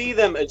could see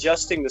them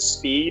adjusting the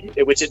speed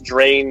at which it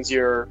drains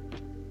your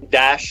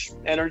dash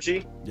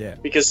energy. Yeah.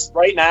 Because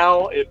right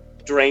now it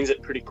drains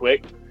it pretty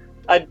quick.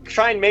 I'd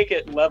try and make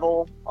it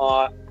level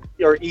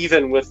or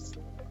even with,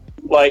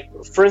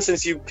 for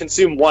instance, you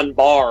consume 1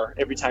 bar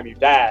every time you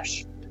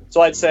dash.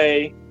 So I'd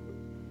say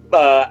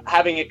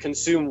having it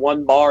consume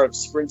 1 bar of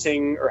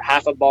sprinting or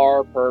half a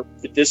bar per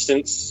the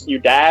distance you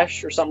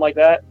dash or something like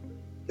that.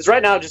 Because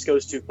right now it just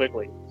goes too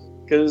quickly.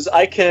 Because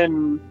I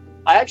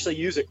actually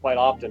use it quite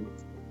often.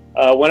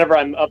 Whenever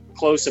I'm up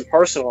close and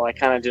personal, I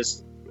kind of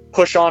just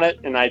push on it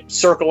and I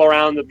circle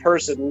around the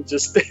person,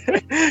 just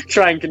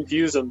try and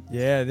confuse them.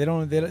 Yeah,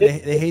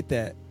 they hate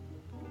that.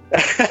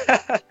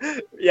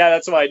 Yeah,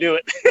 that's why I do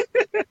it.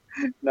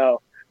 No.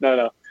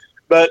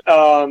 But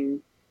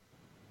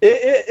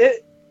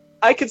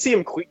I could see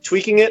him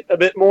tweaking it a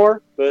bit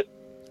more, but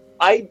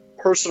I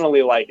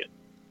personally like it.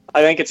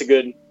 I think it's a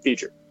good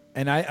feature.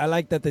 And I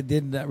like that they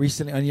did that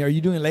recently. Are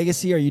you doing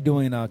Legacy or are you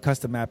doing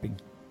custom mapping?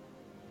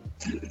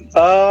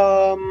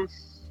 I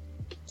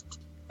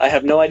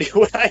have no idea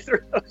what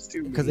either of those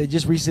two mean. Because they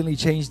just recently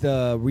changed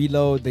the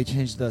reload, they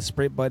changed the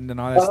sprint button and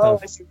all that Oh,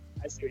 stuff.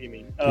 I see what you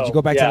mean. Did you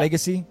go back to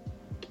Legacy?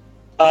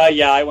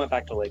 Yeah, I went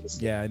back to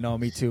Legacy. Yeah, no,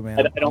 me too,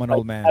 man. I'm an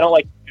old man. I don't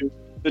like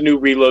the new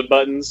reload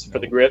buttons for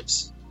the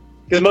grips.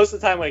 Because most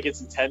of the time when it gets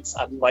intense,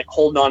 I'm like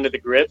holding on to the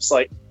grips,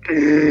 like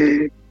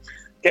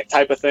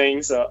type of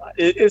thing. So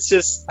it's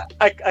just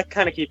I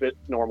kind of keep it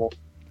normal.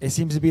 It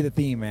seems to be the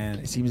theme, man.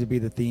 It seems to be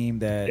the theme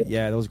that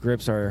those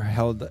grips are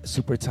held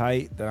super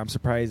tight. That I'm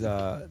surprised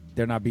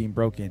they're not being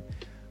broken.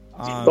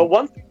 But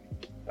one thing,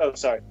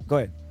 sorry. Go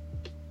ahead.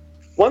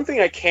 One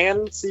thing I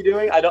can see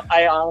doing,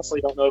 I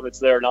honestly don't know if it's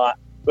there or not,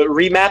 but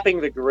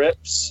remapping the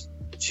grips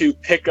to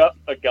pick up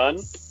a gun,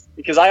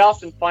 because I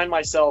often find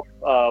myself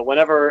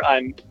whenever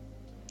I'm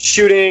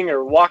shooting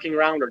or walking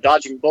around or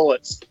dodging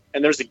bullets,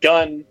 and there's a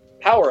gun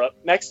power up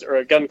next, or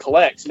a gun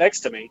collect next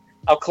to me,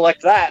 I'll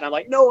collect that, and I'm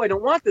like, no, I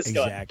don't want this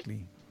gun.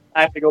 Exactly.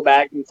 I have to go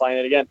back and find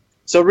it again.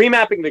 So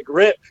remapping the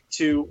grip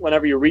to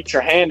whenever you reach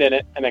your hand in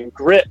it, and then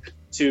grip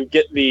to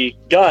get the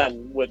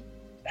gun would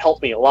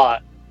help me a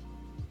lot.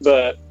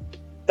 But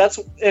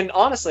and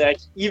honestly,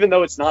 even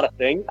though it's not a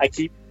thing, I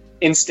keep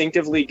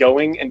instinctively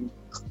going and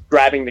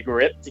grabbing the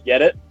grip to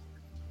get it.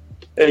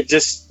 It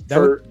just that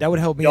would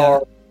help me.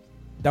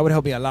 That would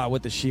help me a lot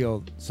with the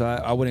shield. So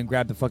I wouldn't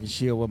grab the fucking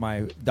shield with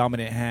my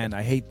dominant hand.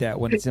 I hate that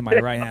when it's in my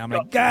right hand. I'm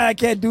like, God, I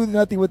can't do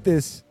nothing with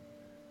this.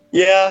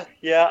 Yeah,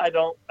 I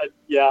don't.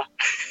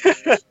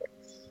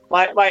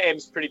 My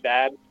aim's pretty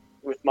bad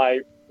with my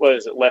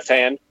left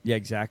hand. Yeah,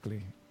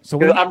 exactly. So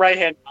I'm right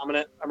hand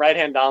dominant,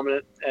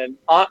 and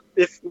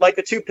if like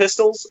the two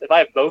pistols, if I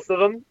have both of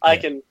them, I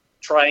can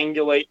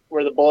triangulate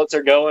where the bullets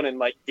are going and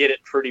like get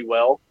it pretty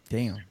well.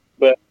 Damn.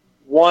 But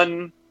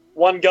one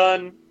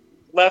gun,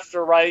 left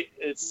or right,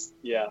 and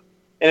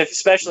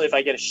especially if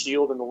I get a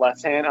shield in the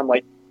left hand, I'm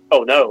like,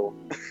 oh no,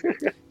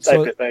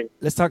 type of thing.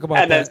 Let's talk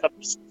about that.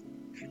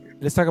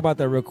 Let's talk about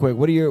that real quick.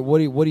 What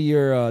are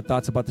your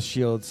thoughts about the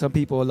shield? Some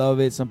people love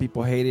it, some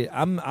people hate it.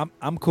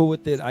 I'm cool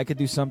with it. I could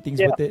do some things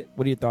with it.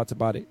 What are your thoughts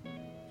about it?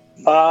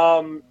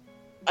 I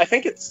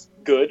think it's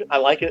good. I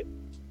like it.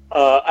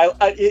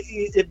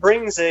 It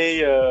brings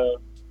a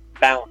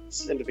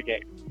balance into the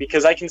game,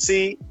 because I can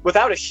see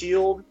without a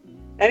shield,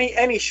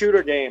 any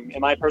shooter game, in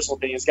my personal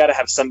opinion, has got to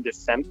have some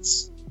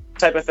defense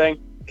type of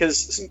thing,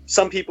 because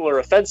some people are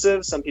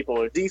offensive, some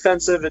people are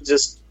defensive.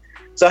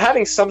 So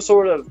having some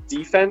sort of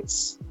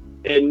defense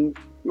in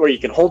where you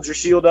can hold your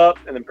shield up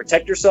and then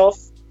protect yourself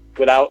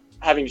without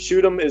having to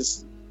shoot them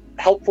is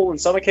helpful in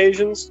some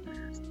occasions.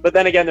 But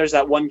then again, there's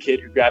that one kid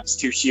who grabs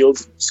two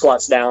shields,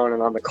 squats down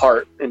and on the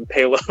cart and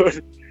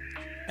payload.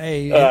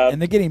 Hey,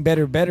 and they're getting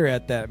better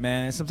at that,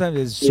 man. Sometimes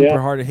it's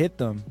super hard to hit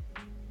them.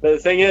 But the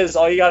thing is,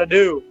 all you got to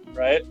do,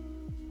 right?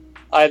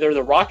 Either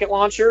the rocket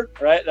launcher,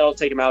 right? That'll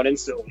take them out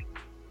instantly.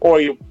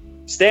 Or you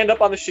stand up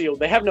on the shield.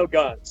 They have no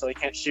gun, so they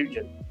can't shoot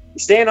you. You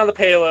stand on the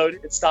payload,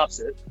 it stops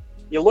it.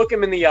 You look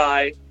him in the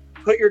eye,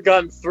 put your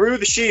gun through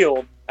the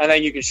shield, and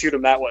then you can shoot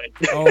him that way.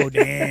 Oh,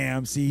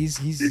 damn. See,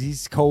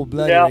 he's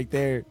cold-blooded right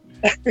there.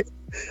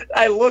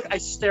 I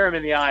stare him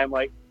in the eye. I'm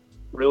like,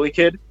 really,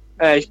 kid?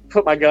 And I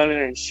put my gun in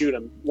there and shoot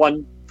him.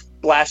 One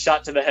blast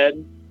shot to the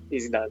head,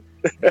 he's done.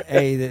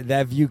 Hey,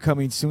 that view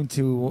coming soon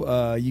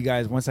to you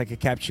guys once I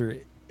could capture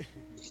it.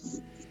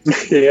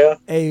 Yeah.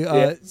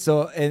 Hey,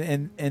 so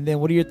and then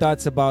what are your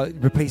thoughts about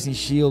replacing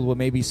shield with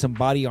maybe some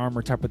body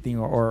armor type of thing,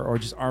 or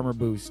just armor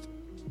boost?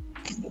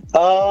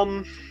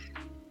 I'm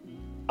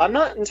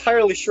not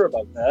entirely sure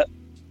about that.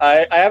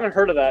 I haven't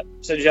heard of that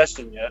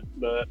suggestion yet,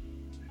 but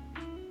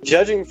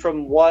judging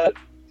from what,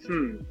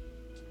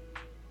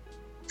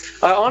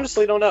 I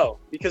honestly don't know,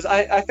 because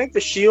I think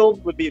the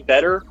shield would be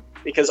better,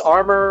 because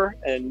armor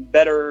and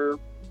better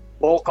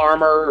bulk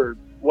armor or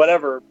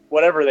whatever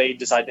they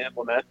decide to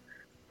implement,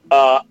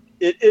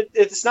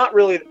 it's not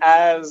really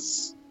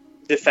as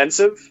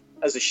defensive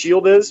as a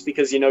shield is,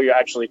 because you're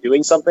actually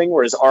doing something,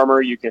 whereas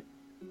armor you can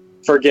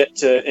forget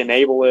to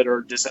enable it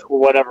or just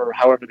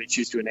however they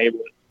choose to enable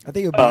it. I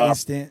think it would be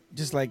instant,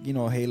 just like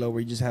Halo, where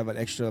you just have an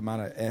extra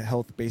amount of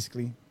health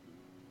basically.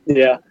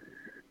 Yeah.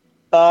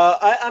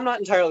 I'm not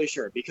entirely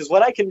sure, because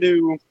what I can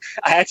do,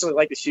 I actually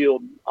like the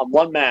shield on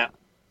one map.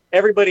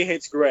 Everybody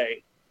hates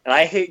gray, and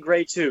I hate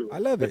gray too. I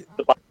love it.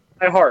 The bottom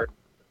of my heart.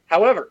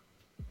 However,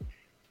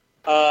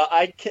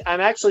 I'm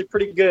actually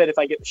pretty good if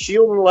I get the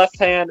shield in the left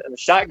hand and the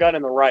shotgun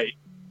in the right,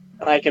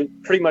 and I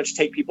can pretty much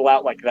take people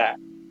out like that.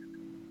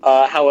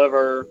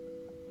 However,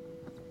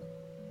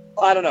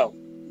 I don't know.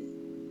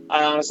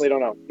 I honestly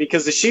don't know,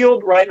 because the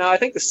shield right now, I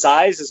think the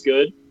size is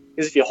good,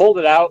 because if you hold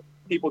it out,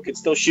 people could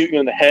still shoot you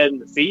in the head and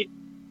the feet.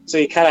 So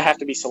you kind of have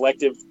to be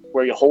selective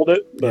where you hold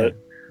it. But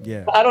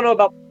yeah. I don't know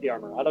about the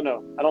armor. I don't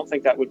know. I don't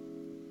think that would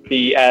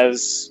be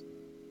as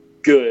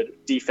good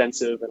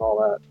defensive and all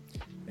that.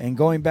 And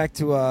going back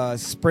to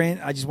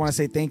sprint, I just want to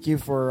say thank you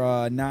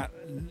for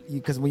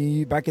because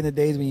back in the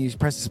days when you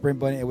press the sprint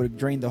button, it would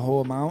drain the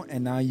whole amount,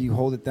 and now you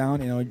hold it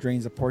down, and it only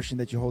drains a portion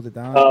that you hold it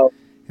down. Oh,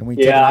 and when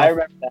yeah, I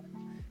remember that.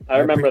 I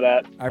remember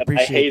that. I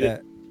appreciate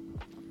that.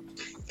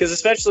 Because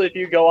especially if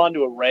you go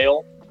onto a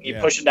rail, you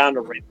push it down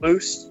to rate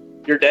boost,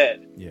 you're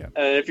dead. Yeah.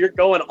 And if you're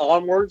going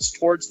onwards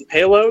towards the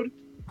payload,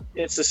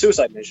 it's a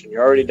suicide mission.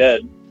 You're already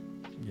dead.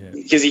 Yeah.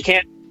 Because you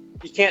can't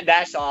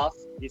dash off.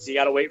 You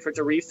got to wait for it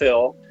to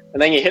refill,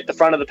 and then you hit the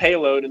front of the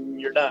payload, and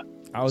you're done.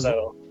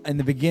 In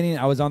the beginning,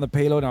 I was on the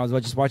payload, and I was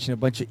just watching a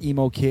bunch of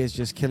emo kids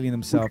just killing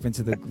themselves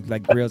into the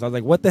grills. I was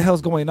like, "What the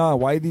hell's going on?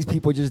 Why are these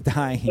people just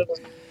dying?"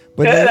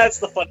 But that's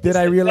the fun. Did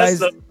I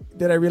realize?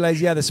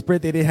 Yeah, the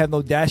sprint they didn't have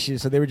no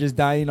dashes, so they were just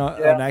dying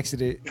on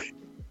accident.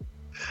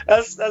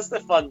 That's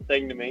the fun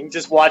thing to me.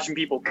 Just watching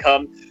people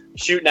come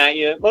shooting at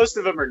you. Most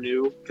of them are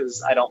new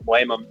because I don't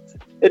blame them.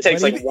 It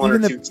takes one or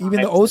two times.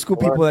 Even the old school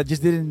people that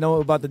just didn't know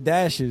about the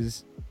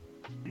dashes.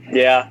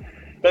 Yeah,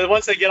 but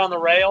once they get on the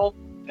rail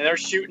and they're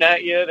shooting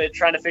at you, they're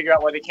trying to figure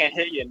out why they can't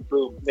hit you, and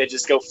boom, they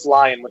just go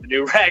flying with the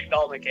new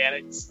ragdoll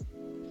mechanics.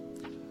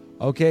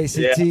 Okay,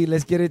 CT,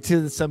 let's get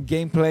into some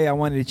gameplay. I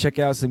wanted to check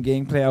out some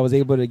gameplay. I was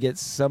able to get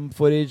some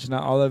footage,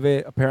 not all of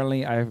it.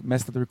 Apparently, I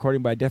messed up the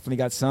recording, but I definitely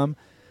got some.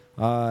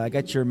 I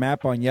got your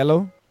map on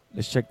yellow.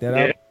 Let's check that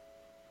out.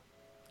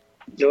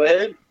 Go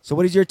ahead. So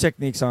what is your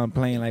techniques on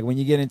playing? Like when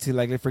you get into,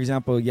 for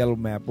example, yellow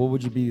map, what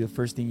would you be the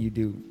first thing you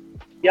do?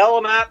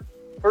 Yellow map,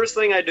 first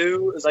thing I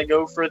do is I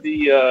go for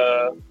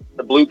the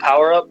blue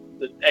power-up,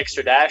 the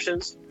extra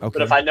dashes. Okay.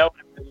 But if I know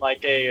I'm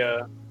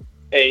in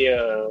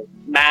a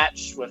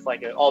match with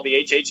all the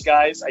HH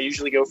guys, I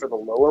usually go for the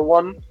lower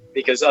one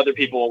because other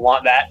people will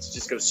want that to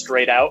just go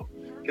straight out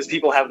because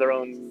people have their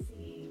own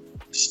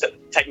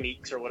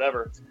techniques or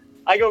whatever.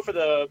 I go for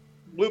the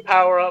blue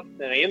power up,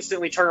 and I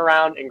instantly turn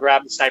around and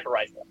grab the sniper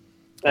rifle.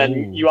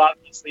 And you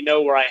obviously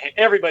know where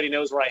everybody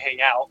knows where I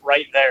hang out,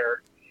 right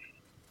there,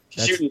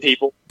 shooting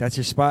people. That's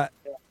your spot?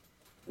 Yeah.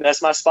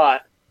 That's my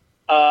spot.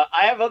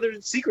 I have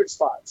other secret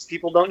spots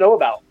people don't know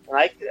about.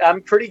 And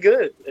I'm pretty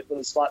good at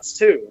those spots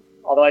too,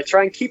 although I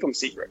try and keep them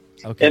secret.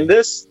 Okay. In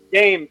this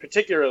game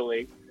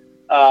particularly,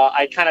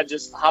 I kind of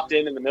just hopped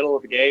in the middle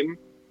of the game.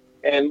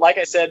 And like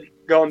I said,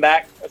 going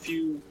back a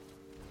few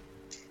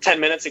 10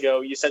 minutes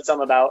ago,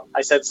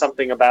 I said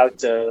something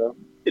about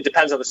it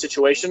depends on the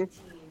situation.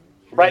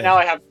 Right now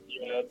I have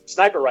the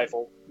sniper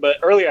rifle, but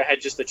earlier I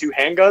had just the 2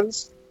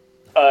 handguns.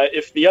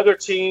 If the other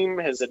team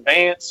has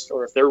advanced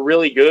or if they're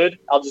really good,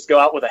 I'll just go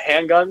out with the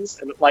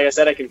handguns. And like I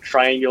said, I can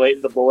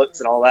triangulate the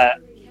bullets and all that.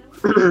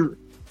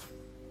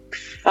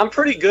 I'm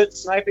pretty good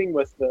sniping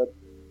with the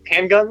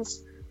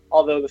handguns,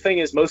 although the thing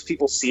is most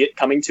people see it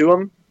coming to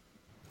them.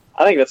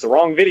 I think that's the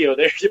wrong video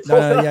there.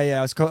 Yeah.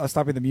 I was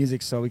stopping the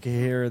music so we could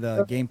hear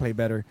the gameplay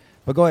better.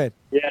 But go ahead.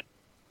 Yeah.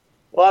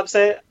 Well, I'm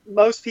saying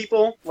most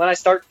people, when I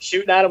start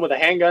shooting at them with the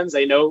handguns,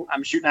 they know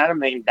I'm shooting at them.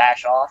 They can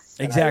dash off.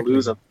 Exactly. I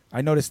lose them.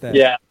 I noticed that.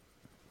 Yeah.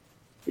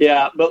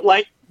 Yeah, but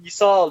like you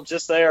saw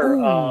just there,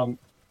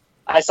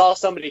 I saw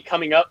somebody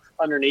coming up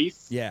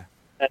underneath. Yeah.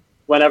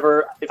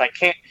 If I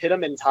can't hit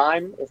them in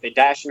time, if they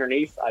dash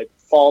underneath, I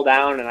fall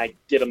down and I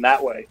get them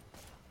that way.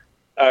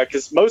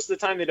 Because most of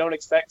the time they don't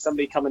expect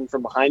somebody coming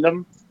from behind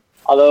them.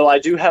 Although I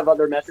do have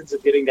other methods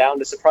of getting down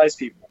to surprise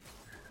people.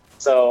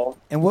 So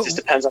it just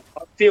depends on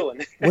how I'm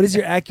feeling. What is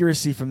your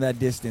accuracy from that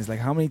distance? Like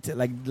how many?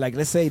 Like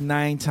let's say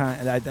 9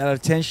 times out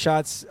of 10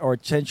 shots or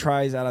 10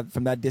 tries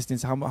from that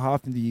distance. How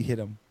often do you hit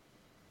them?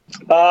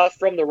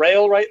 From the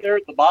rail right there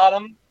at the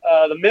bottom,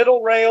 the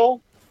middle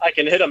rail, I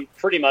can hit them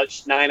pretty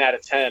much 9 out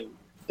of 10,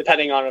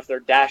 depending on if they're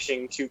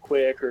dashing too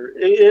quick or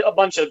a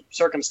bunch of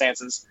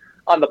circumstances.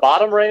 On the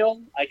bottom rail,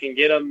 I can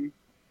get them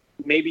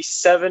maybe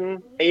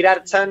 7, 8 out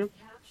of 10.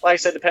 Like I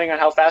said, depending on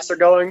how fast they're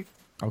going.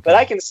 Okay. But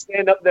I can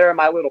stand up there in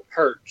my little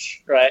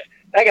perch, right?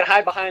 I can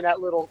hide behind that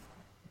little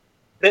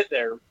bit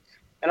there,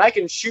 and I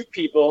can shoot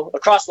people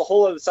across the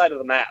whole other side of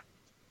the map.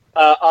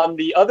 On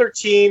the other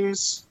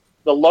teams,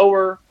 the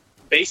lower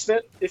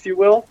basement, if you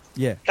will,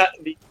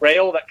 the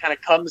rail that kind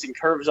of comes and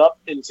curves up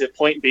into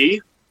point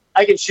B,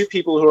 I can shoot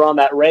people who are on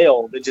that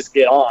rail that just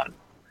get on.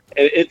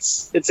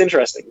 It's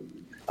interesting.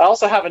 I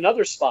also have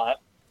another spot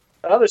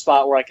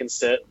where I can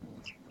sit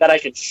that I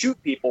can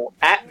shoot people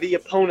at the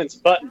opponent's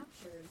button.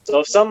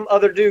 So if some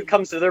other dude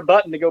comes to their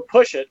button to go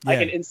push it, I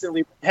can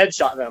instantly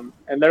headshot them,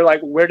 and they're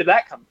like, "Where did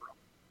that come from?"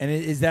 And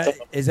is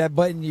that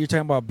button you're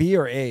talking about B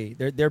or A?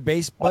 Their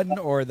base button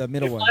or the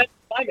middle one? If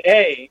I'm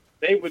A,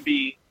 they would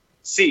be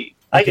C.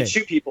 I can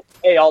shoot people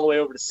A all the way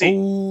over to C.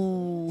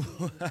 Ooh.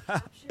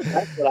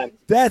 That's what I'm.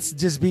 That's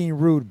just being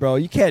rude, bro.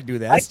 You can't do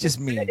that. That's just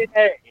mean. In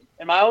A,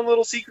 in my own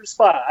little secret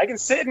spot, I can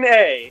sit in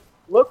A,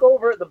 look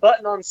over at the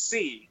button on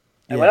C,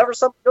 and whenever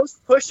somebody goes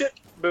to push it,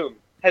 boom,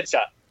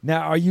 headshot.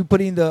 Now, are you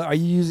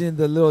using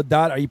the little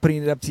dot? Are you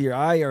putting it up to your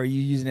eye, or are you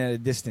using it at a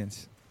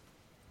distance?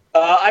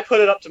 I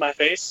put it up to my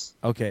face.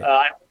 Okay.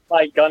 I hold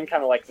my gun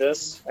kind of like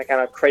this. I kind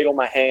of cradle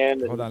my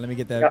hand. Hold on, let me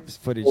get that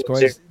footage. Go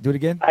ahead, do it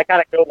again. I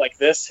kind of go like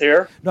this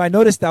here. No, I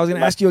noticed that. I was going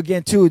to ask you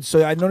again, too.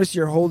 So I noticed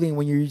you're holding,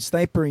 when you're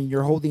snipering,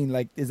 you're holding,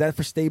 is that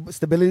for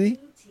stability?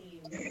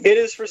 It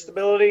is for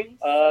stability,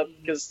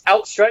 because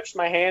outstretched,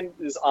 my hand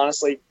is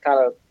honestly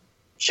kind of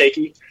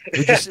shaky.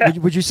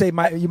 Would you say,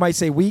 you might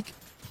say weak?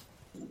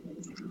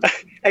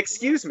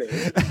 Excuse me.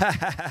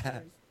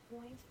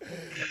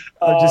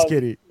 I'm just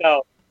kidding.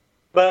 No,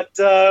 but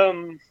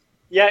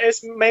yeah,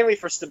 it's mainly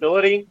for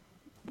stability.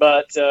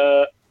 But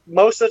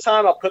most of the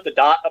time, I'll put the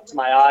dot up to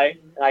my eye,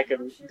 and I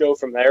can go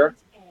from there.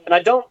 And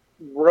I don't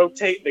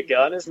rotate the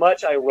gun as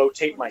much. I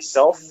rotate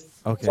myself,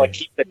 Okay. so I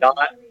keep the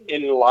dot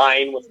in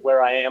line with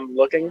where I am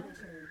looking.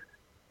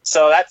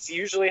 So that's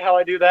usually how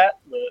I do that.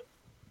 But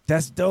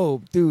That's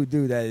dope, dude.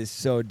 That is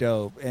so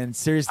dope. And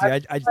seriously,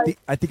 I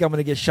think I'm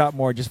gonna get shot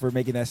more just for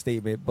making that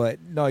statement. But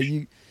no,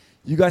 you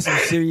got some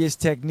serious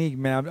technique,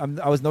 man.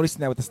 I was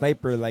noticing that with the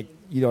sniper, like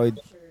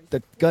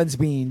the guns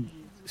being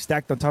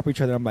stacked on top of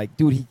each other. I'm like,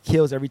 dude, he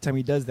kills every time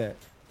he does that.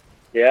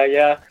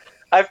 yeah.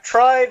 I've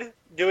tried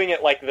doing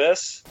it like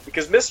this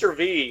because Mr.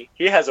 V,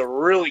 he has a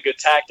really good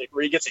tactic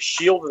where he gets a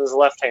shield in his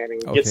left hand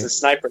and he gets his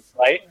sniper in his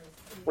right,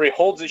 where he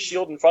holds his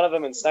shield in front of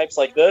him and snipes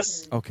like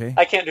this. Okay.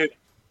 I can't do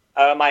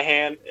that. My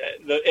hand,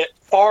 at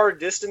far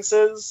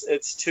distances,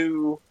 it's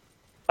too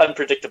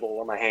unpredictable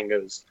where my hand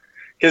goes.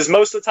 Because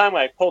most of the time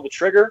when I pull the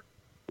trigger,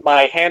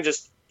 my hand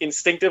just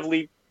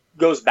instinctively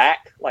goes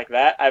back like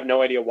that. I have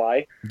no idea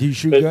why. Do you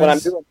shoot But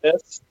guns?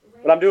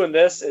 when I'm doing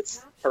this,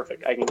 it's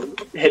perfect. I can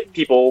hit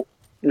people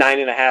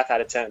 9.5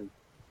 out of 10.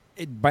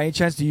 By any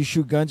chance, do you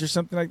shoot guns or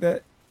something like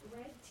that?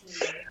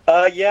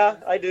 Yeah,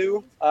 I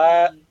do.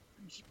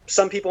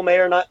 Some people may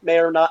or not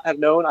have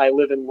known I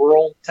live in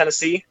rural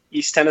Tennessee,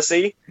 East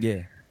Tennessee.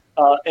 Yeah.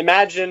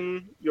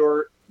 Imagine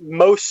your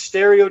most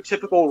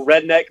stereotypical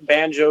redneck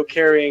banjo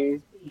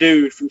carrying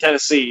dude from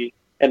Tennessee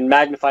and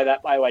magnify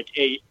that by like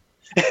 8.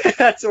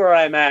 That's where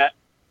I'm at.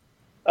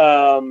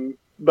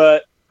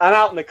 But I'm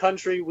out in the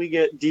country. We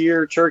get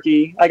deer,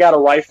 turkey. I got a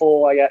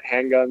rifle. I got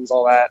handguns,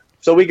 all that.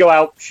 So we go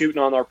out shooting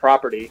on our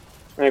property.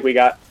 I think we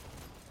got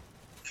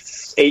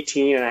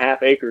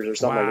 18.5 acres or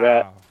something like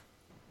that.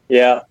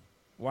 Yeah.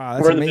 Wow,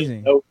 that's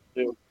amazing.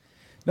 Too.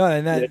 No,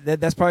 and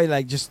that's probably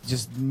like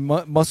just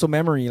muscle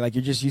memory. Like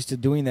you're just used to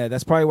doing that.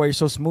 That's probably why you're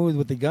so smooth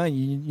with the gun.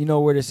 You know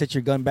where to set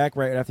your gun back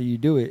right after you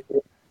do it.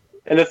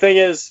 And the thing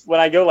is,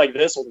 when I go like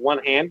this with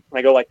one hand, when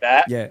I go like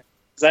that, Yeah.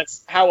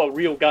 that's how a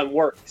real gun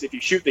works. If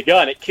you shoot the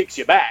gun, it kicks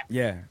you back.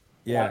 Yeah.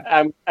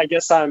 I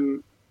guess I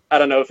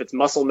don't know if it's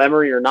muscle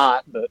memory or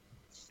not, but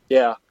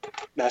yeah,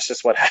 that's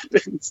just what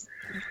happens.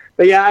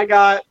 But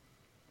yeah,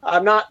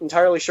 I'm not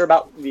entirely sure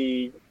about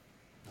the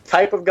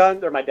type of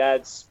gun. They're my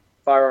dad's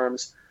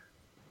firearms.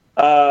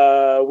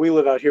 We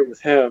live out here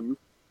with him.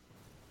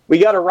 We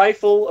got a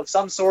rifle of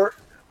some sort.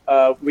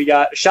 We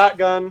got a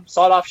shotgun,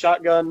 sawed-off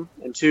shotgun,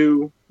 and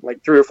 3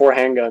 or 4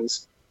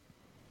 handguns.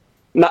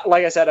 Not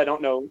like I said, I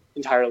don't know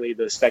entirely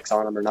the specs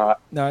on them or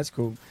not. No, that's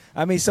cool.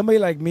 I mean, somebody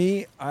like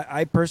me,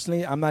 I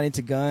personally, I'm not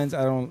into guns.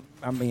 I'm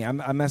not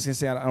gonna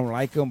say I don't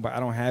like them, but I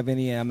don't have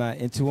any, and I'm not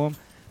into them.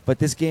 But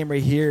this game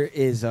right here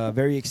is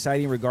very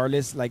exciting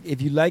regardless. Like,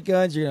 if you like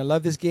guns, you're going to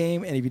love this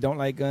game. And if you don't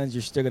like guns,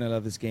 you're still going to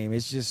love this game.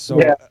 It's just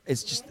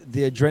it's just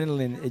the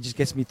adrenaline. It just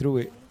gets me through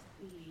it.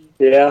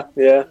 Yeah.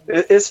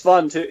 It's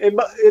fun, too.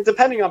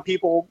 Depending on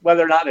people,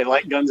 whether or not they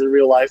like guns in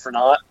real life or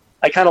not,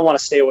 I kind of want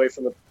to stay away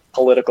from the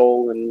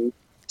political and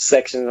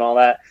sections and all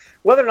that.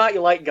 Whether or not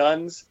you like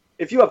guns,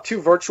 if you have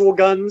 2 virtual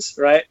guns,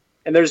 right,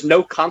 and there's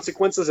no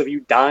consequences of you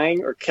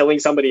dying or killing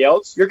somebody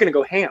else, you're going to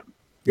go ham.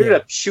 You're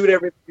going to shoot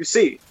everything you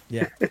see.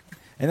 Yeah.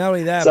 And not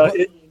only that,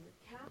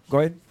 go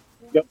ahead.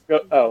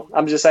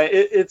 I'm just saying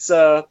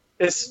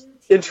it's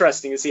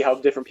interesting to see how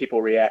different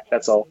people react.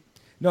 That's all.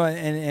 No,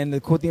 and the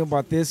cool thing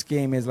about this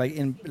game is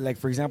like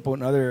for example,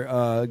 in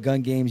other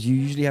gun games, you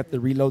usually have to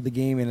reload the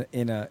game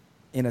in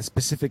a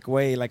specific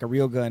way, like a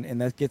real gun, and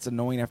that gets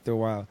annoying after a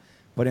while.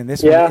 But in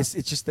this one, it's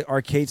just the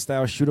arcade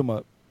style shoot 'em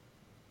up.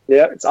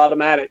 Yeah, it's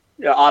automatic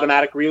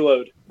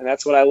reload, and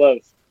that's what I love.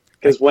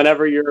 Because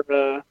whenever you're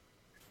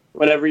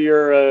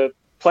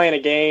playing a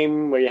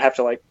game where you have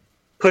to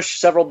push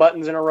several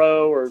buttons in a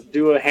row or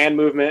do a hand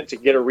movement to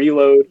get a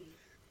reload,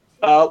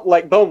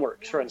 like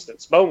Boneworks, for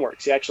instance.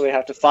 Boneworks, you actually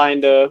have to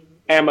find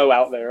ammo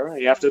out there.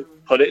 You have to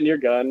put it in your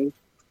gun,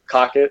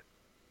 cock it,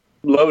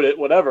 load it,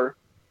 whatever.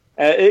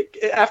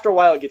 After a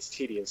while, it gets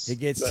tedious. It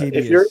gets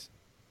tedious.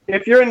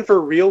 If you're in for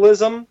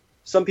realism,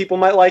 some people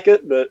might like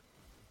it, but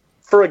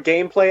for a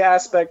gameplay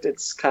aspect,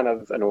 it's kind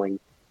of annoying.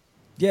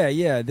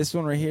 Yeah. This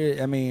one right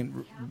here, I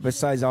mean,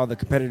 besides all the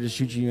competitors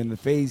shooting you in the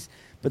face,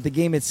 but the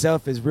game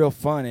itself is real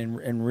fun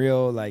and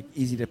real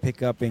easy to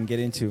pick up and get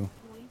into.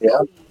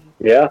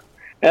 Yeah.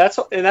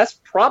 And that's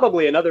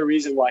probably another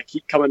reason why I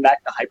keep coming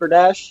back to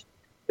Hyperdash,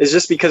 is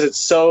just because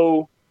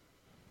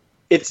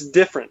it's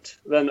different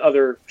than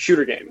other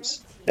shooter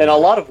games. In a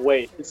lot of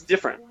ways, it's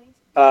different.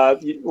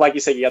 Like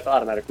you said, you got the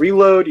automatic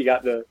reload, you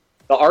got the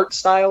art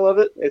style of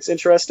it. It's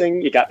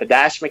interesting. You got the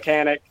dash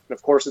mechanic, and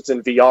of course, it's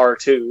in VR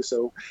too.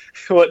 So,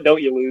 what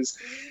don't you lose?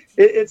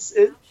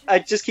 I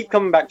just keep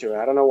coming back to it.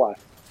 I don't know why.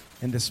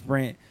 And the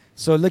sprint.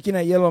 So, looking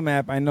at Yellow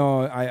Map, I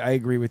know I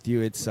agree with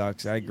you. It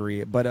sucks. I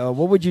agree. But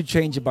what would you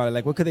change about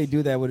it? What could they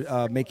do that would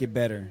make it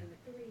better?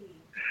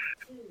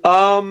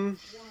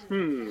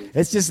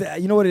 It's just,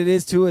 you know what it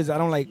is too, is I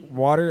don't like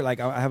water. I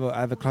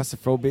have a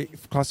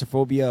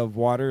claustrophobia of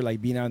water,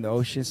 being out in the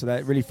ocean. So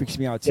that really freaks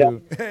me out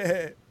too.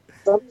 Yeah.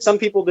 Some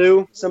people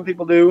do. Some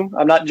people do.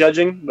 I'm not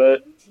judging,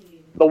 but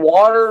the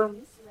water,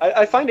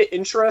 I find it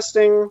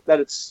interesting that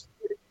it's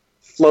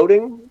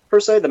floating, per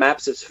se. The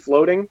maps is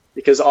floating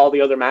because all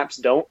the other maps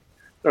don't.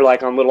 They're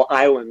like on little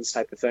islands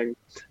type of thing.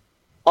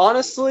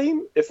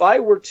 Honestly, if I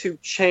were to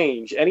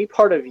change any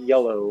part of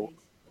yellow,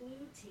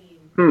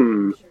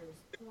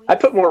 I'd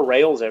put more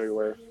rails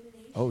everywhere.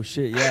 Oh,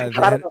 shit, yeah.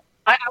 I don't know.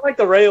 I like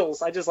the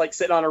rails. I just like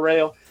sitting on a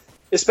rail.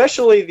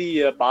 Especially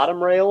the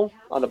bottom rail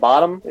on the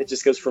bottom. It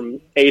just goes from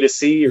A to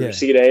C or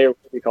C to A or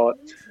what you call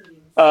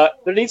it.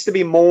 There needs to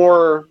be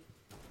more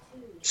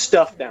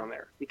stuff down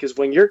there because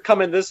when you're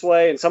coming this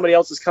way and somebody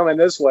else is coming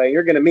this way,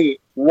 you're going to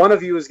meet. One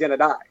of you is going to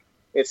die.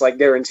 It's like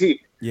guaranteed.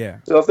 Yeah.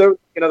 So if there's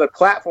another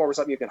platform or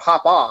something, you can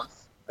hop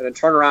off and then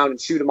turn around and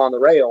shoot them on the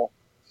rail,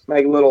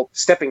 like little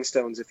stepping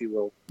stones, if you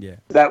will. Yeah.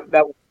 That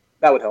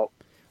would help.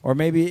 Or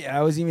maybe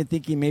I was even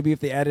thinking maybe if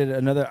they added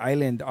another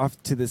island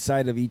off to the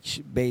side of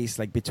each base,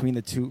 like between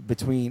the two,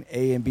 between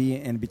A and B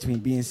and between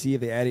B and C,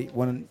 if they added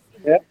one.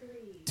 Yeah.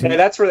 And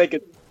that's where they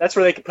could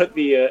put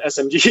the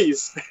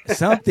SMGs.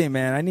 Something,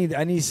 man.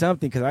 I need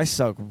something because I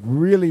suck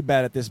really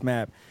bad at this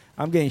map.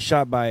 I'm getting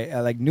shot by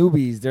like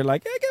newbies. They're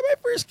like, I got my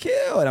first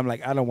kill, and I'm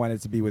like, I don't want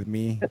it to be with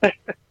me.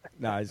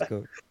 Nah, it's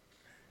cool.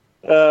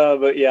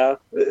 But yeah,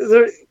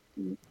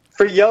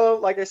 for yellow,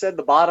 like I said,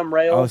 the bottom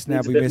rail. Oh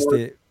snap, we missed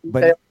it.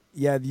 But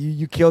yeah,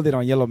 you killed it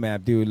on yellow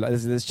map, dude.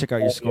 Let's check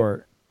out your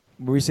score.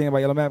 What were you saying about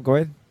yellow map? Go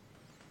ahead.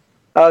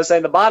 I was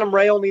saying the bottom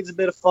rail needs a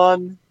bit of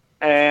fun,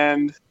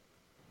 and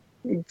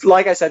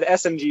like I said,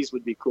 SMGs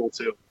would be cool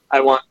too.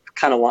 I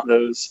kind of want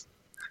those.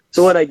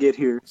 So what I get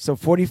here? So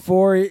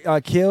 44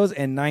 kills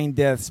and 9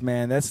 deaths,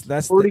 man.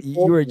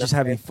 You were just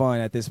having fun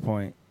at this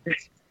point.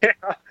 Yeah,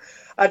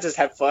 I just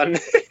have fun.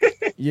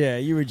 Yeah,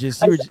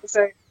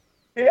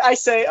 I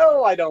say,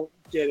 oh, I don't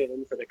get it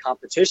in for the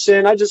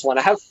competition. I just want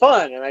to have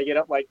fun, and I get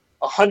up like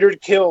 100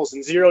 kills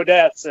and 0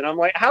 deaths, and I'm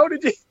like, how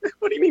did you?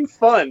 What do you mean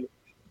fun?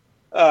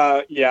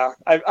 Yeah,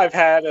 I've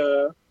had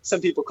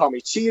some people call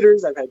me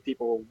cheaters. I've had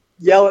people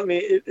yell at me.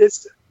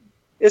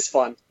 It's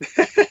fun.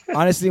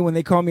 Honestly, when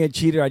they call me a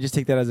cheater, I just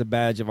take that as a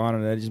badge of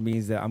honor. That just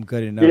means that I'm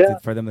good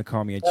enough for them to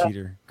call me a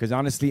cheater. Because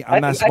honestly, I'm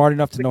not smart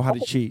enough to know how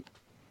to cheat.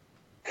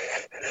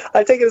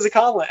 I take it as a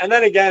compliment. And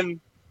then again,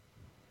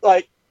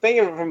 like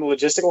thinking from a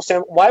logistical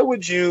standpoint, why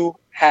would you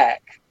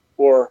hack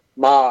or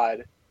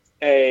mod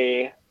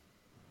a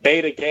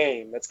beta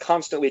game that's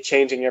constantly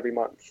changing every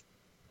month?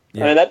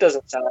 Yeah. I mean, that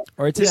doesn't sound.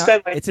 Or it's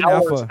an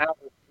hours, alpha.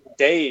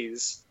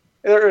 Days.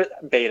 Or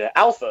beta,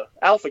 alpha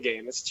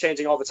game. It's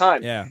changing all the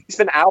time. Yeah. You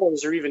spend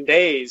hours or even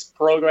days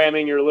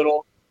programming your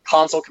little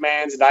console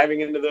commands and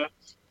diving into the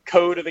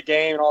code of the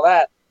game and all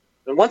that.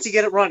 And once you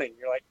get it running,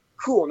 you're like,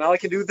 cool, now I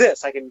can do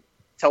this. I can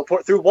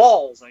teleport through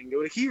walls. I can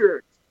go to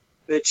here.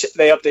 They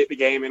update the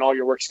game and all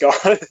your work's gone.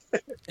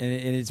 and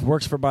it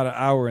works for about an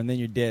hour and then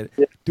you're dead.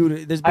 Yeah.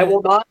 Dude, I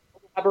will not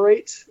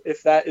elaborate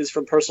if that is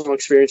from personal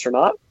experience or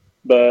not,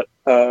 but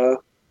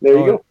there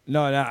you go.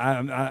 No,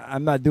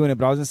 I'm not doing it.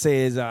 But I was gonna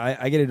say is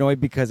I get annoyed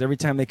because every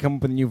time they come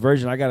up with a new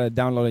version, I gotta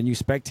download a new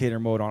spectator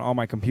mode on all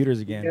my computers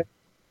again.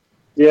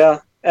 Yeah,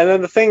 and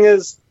then the thing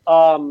is,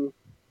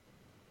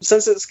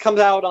 since it comes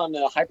out on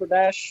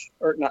Hyperdash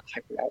or not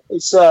Hyperdash,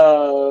 it's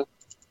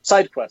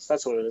SideQuest.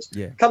 That's what it is.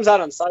 Yeah, it comes out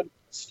on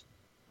SideQuest.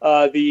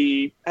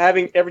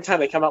 Every time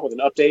they come out with an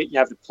update, you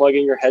have to plug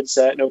in your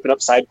headset and open up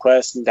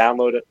SideQuest and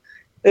download it.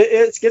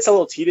 It gets a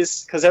little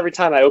tedious because every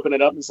time I open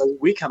it up, it says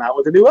we come out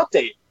with a new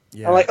update.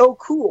 Yeah. I'm like, oh,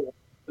 cool.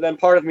 But then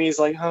part of me is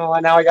like, oh,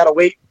 now I got to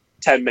wait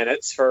 10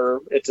 minutes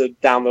for it to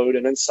download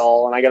and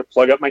install, and I got to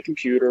plug up my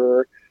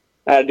computer.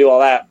 I got to do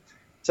all that.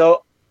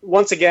 So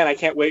once again, I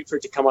can't wait for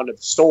it to come onto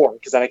the store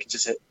because then I can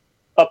just hit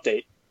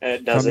update, and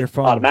it does it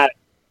automatic.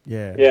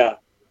 Yeah.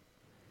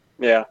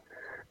 Yeah.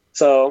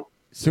 So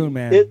soon,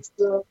 man. It's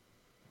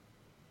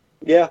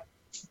yeah.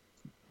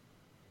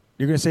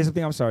 You're gonna say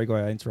something? I'm sorry. Go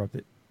ahead. I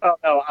interrupted. Oh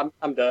no,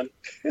 I'm done.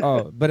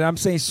 Oh, but I'm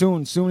saying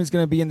soon. Soon it's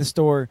gonna be in the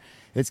store.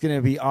 It's going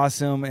to be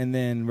awesome, and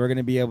then we're going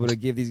to be able to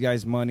give these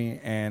guys money,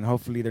 and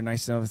hopefully they're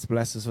nice enough to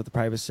bless us with the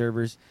private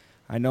servers.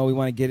 I know we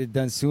want to get it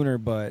done sooner,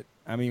 but,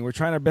 I mean, we're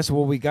trying our best with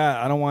what we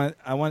got.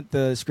 I want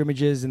the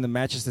scrimmages and the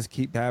matches to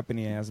keep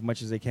happening as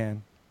much as they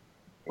can.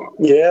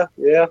 Yeah.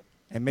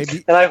 And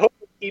I hope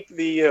they keep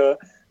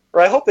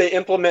I hope they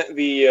implement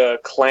the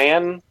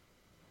clan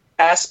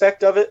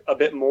aspect of it a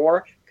bit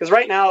more, because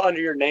right now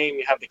under your name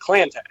you have the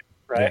clan tag,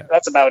 right? Yeah.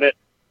 That's about it.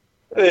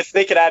 If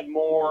they could add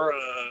more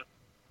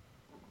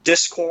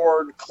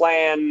Discord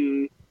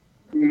clan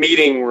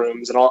meeting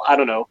rooms and all, I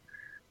don't know,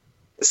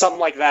 something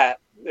like that,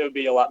 it would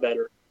be a lot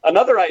better.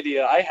 Another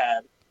idea I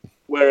had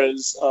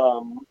was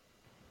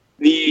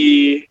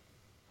the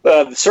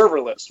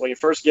server list. When you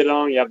first get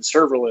on, you have the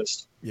server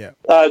list. Yeah.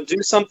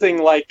 Do something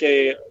like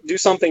the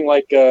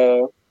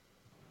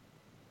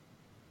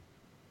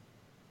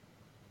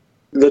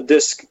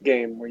disc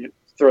game where you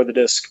throw the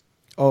disc.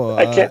 Oh,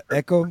 I can't.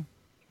 Echo.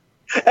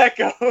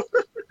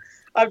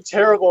 I'm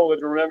terrible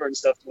with remembering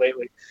stuff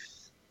lately.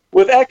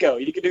 With Echo,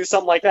 you could do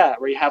something like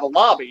that, where you have a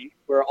lobby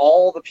where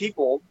all the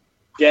people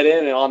get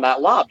in and on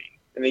that lobby.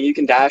 and then you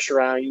can dash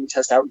around, you can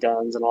test out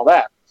guns and all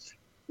that.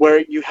 Where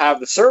you have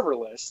the server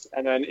list,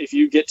 and then if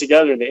you get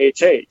together in the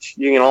HH,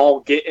 you can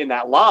all get in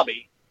that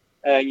lobby,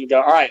 and you go,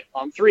 all right,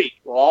 on 3,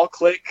 we'll all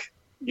click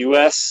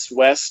US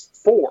West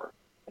 4,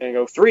 and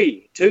go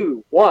 3,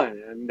 2,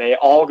 1, and they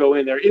all go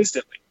in there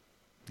instantly.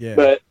 Yeah.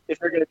 But if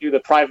you're going to do the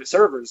private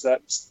servers,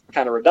 that's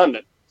kind of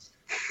redundant.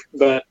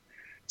 But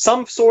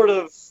some sort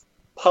of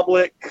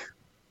public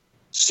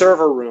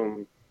server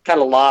room, kind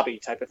of lobby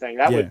type of thing,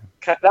 that would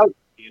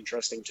be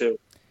interesting too.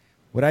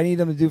 What I need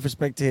them to do for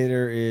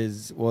spectator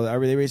is, well, they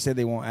already said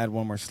they won't add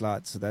one more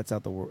slot, so that's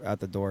out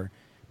the door.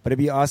 But it'd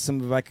be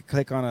awesome if I could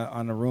click on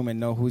a room and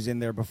know who's in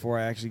there before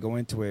I actually go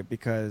into it,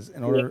 because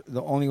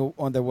the only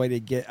other way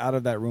to get out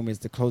of that room is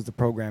to close the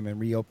program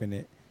and reopen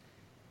it.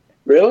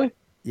 Really?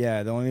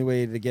 Yeah, the only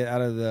way to get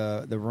out of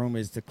the room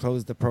is to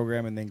close the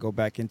program and then go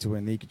back into it,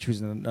 and then you can choose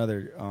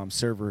another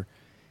server.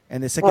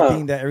 And the second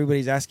thing that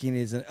everybody's asking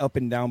is an up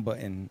and down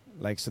button,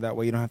 like so that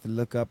way you don't have to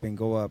look up and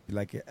go up,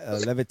 like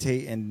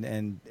levitate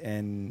and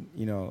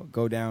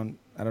go down.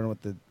 I don't know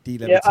what the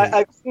delevitate.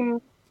 Yeah,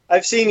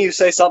 I've seen you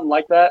say something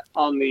like that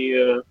on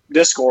the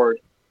Discord,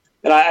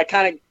 and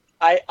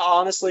I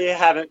honestly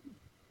haven't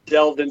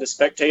delved into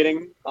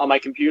spectating on my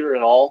computer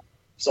at all,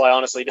 so I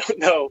honestly don't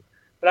know.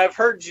 But I've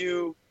heard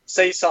you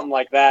say something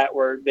like that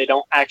where they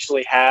don't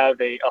actually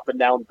have a up and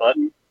down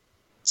button.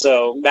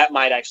 So that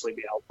might actually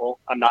be helpful.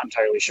 I'm not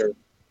entirely sure.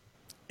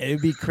 It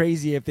would be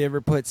crazy if they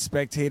ever put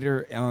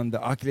spectator on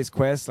the Oculus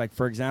Quest. Like,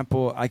 for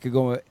example, I could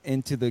go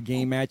into the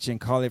game match and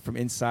call it from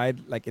inside,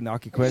 like in the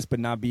Oculus Quest, but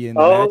not be in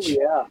the match.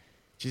 Oh, yeah.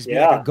 Just be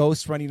like a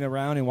ghost running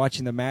around and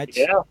watching the match.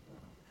 Yeah.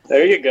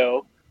 There you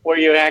go. Where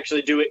you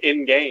actually do it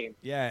in-game.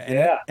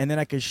 Yeah. And then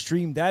I could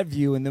stream that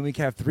view, and then we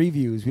could have 3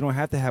 views. We don't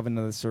have to have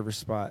another server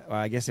spot. Well,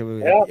 I guess it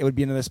would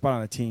be another spot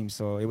on the team,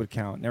 so it would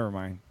count. Never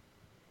mind.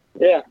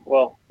 Yeah,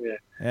 well,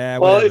 yeah.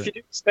 Well, if you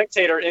do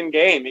spectator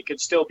in-game, it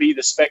could still be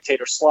the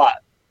spectator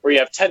slot, where you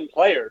have 10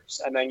 players,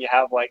 and then you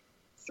have like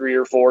 3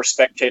 or 4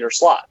 spectator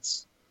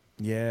slots.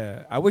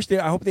 Yeah, I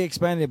hope they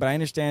expanded it, but I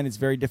understand it's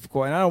very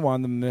difficult, and I don't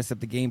want them to mess up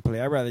the gameplay.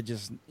 I'd rather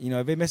just,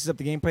 if it messes up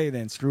the gameplay,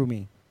 then screw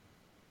me.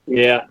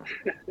 Yeah.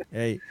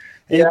 Hey.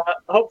 Yeah,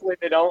 hopefully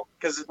they don't,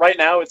 because right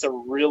now it's a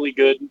really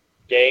good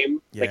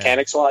game,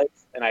 mechanics-wise,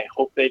 and I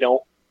hope they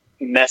don't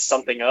mess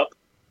something up.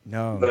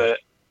 No, but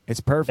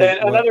it's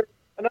perfect. And another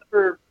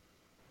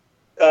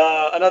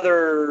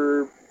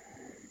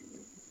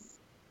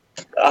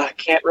I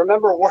can't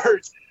remember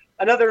words.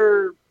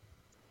 Another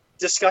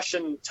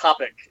discussion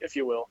topic, if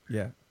you will,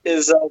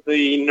 is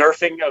the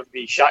nerfing of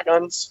the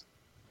shotguns.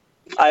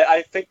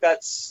 I think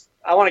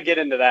I want to get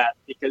into that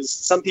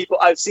because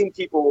I've seen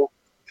people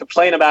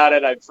complain about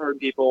it. I've heard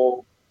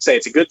people say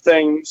it's a good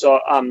thing. So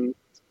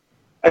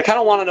I kind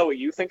of want to know what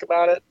you think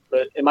about it.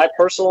 But in my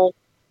personal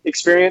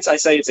experience, I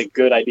say it's a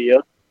good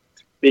idea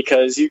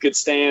because you could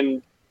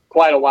stand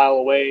quite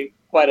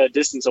a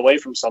distance away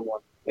from someone,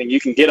 and you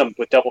can get them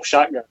with double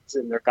shotguns,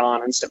 and they're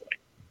gone instantly.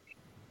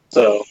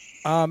 So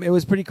it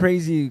was pretty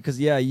crazy because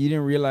you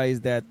didn't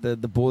realize that the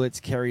bullets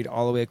carried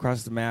all the way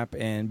across the map,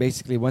 and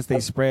basically once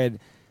they spread,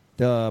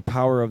 the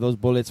power of those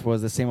bullets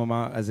was the same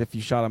amount as if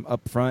you shot them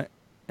up front.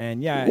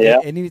 And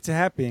it needed to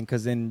happen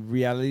because in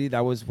reality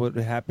that was what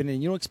happened,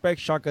 and you don't expect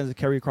shotguns to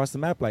carry across the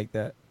map like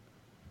that.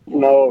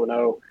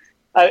 No.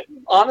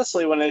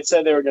 Honestly, when they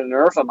said they were going to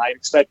nerf them, I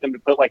expect them to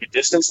put like a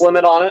distance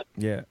limit on it.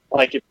 Yeah.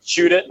 Like if you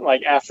shoot it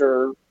like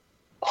after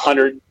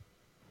 100,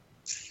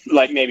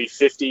 like maybe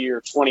 50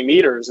 or 20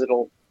 meters,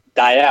 it'll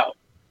die out.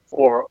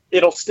 Or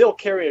it'll still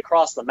carry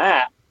across the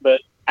map, but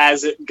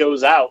as it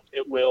goes out,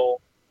 it will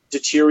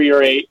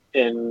deteriorate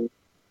in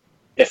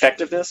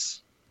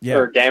effectiveness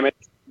or damage,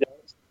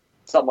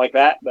 something like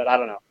that. But I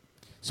don't know.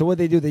 So what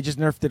they do? They just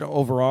nerfed it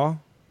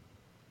overall?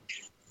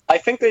 I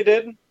think they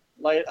did.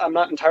 Like, I'm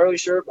not entirely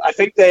sure. I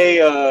think they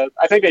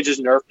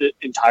just nerfed it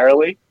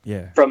entirely.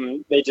 Yeah.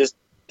 They just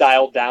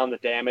dialed down the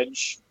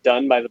damage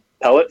done by the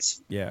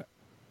pellets. Yeah.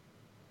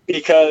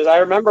 Because I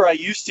remember I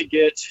used to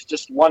get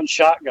just one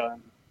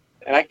shotgun,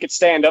 and I could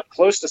stand up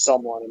close to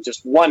someone, and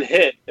just one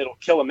hit, it'll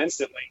kill them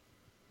instantly.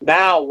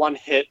 Now, one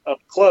hit up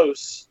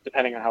close,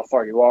 depending on how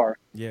far you are,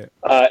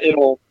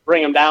 it'll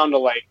bring them down to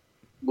like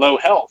low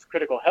health,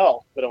 critical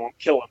health, but it won't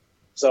kill them.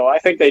 So I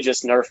think they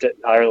just nerfed it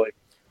entirely.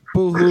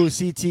 Boo-hoo,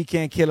 CT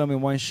can't kill him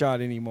in one shot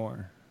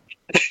anymore.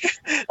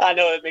 I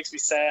know, it makes me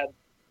sad.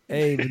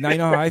 Hey, now you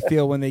know how I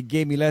feel when they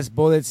gave me less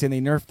bullets and they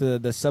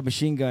nerfed the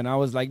submachine gun. I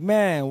was like,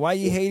 man, why are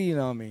you hating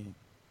on me?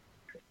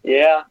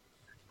 Yeah,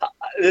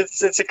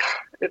 it's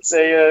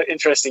a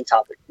interesting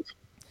topic.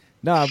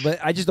 No, but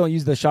I just don't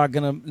use the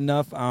shotgun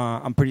enough.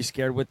 I'm pretty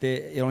scared with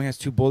it. It only has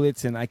 2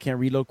 bullets, and I can't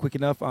reload quick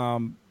enough. I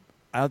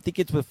don't think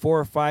it's with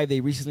 4 or 5.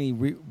 They recently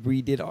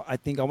redid. I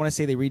want to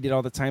say they redid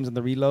all the times on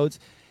the reloads.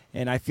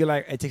 And I feel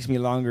like it takes me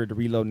longer to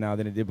reload now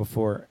than it did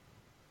before.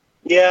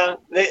 Yeah,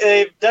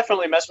 they've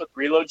definitely messed with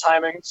reload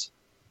timings.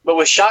 But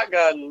with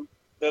shotgun,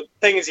 the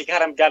thing is you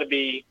kind of got to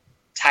be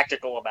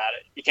tactical about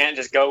it. You can't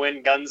just go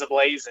in guns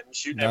ablaze and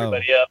shooting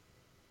everybody up.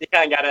 You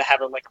kind of got to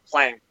have like a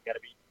plan. You got to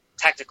be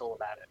tactical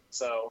about it.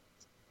 So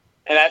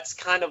and that's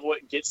kind of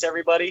what gets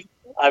everybody.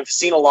 I've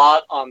seen a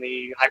lot on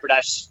the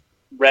Hyperdash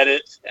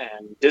Reddit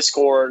and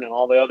Discord and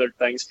all the other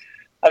things.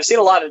 I've seen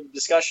a lot of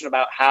discussion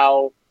about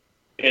how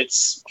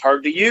it's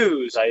hard to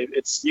use,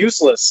 it's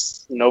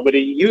useless, nobody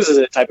uses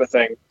it type of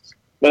thing.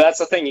 But that's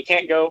the thing, you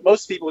can't go,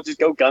 most people just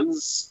go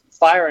guns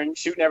firing,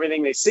 shooting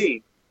everything they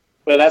see.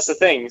 But that's the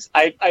thing,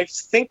 I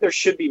think there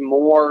should be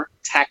more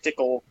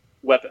tactical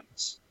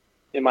weapons,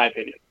 in my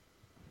opinion.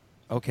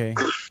 Okay.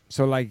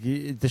 So, like,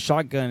 the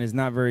shotgun is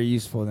not very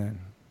useful then?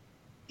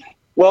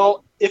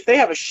 Well, if they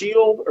have a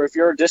shield or if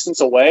you're a distance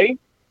away,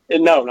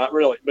 no, not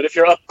really. But if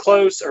you're up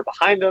close or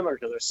behind them or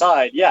to their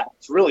side, yeah,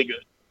 it's really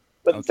good.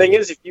 But the thing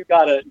is, if you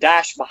got to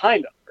dash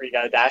behind them or you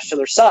got to dash to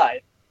their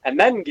side and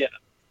then get them,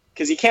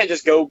 because you can't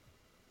just go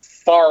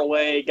far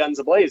away, guns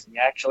a-blazing.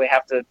 You actually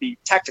have to be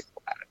tactical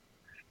about it.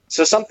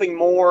 So something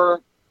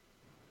more,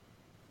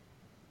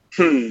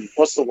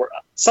 what's the word?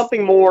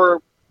 Something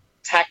more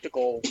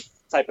tactical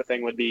type of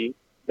thing would be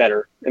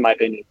better, in my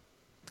opinion.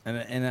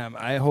 And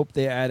I hope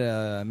they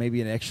add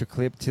maybe an extra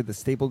clip to the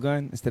staple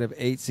gun instead of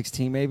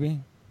 8.16 maybe.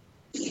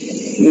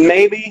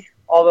 Maybe,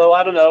 although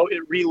I don't know,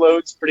 it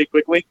reloads pretty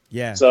quickly.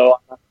 Yeah. So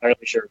I'm not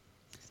really sure.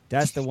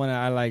 That's the one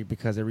I like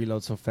because it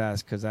reloads so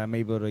fast. Because I'm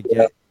able to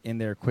get in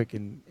there quick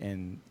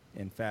and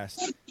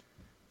fast.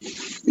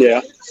 Yeah.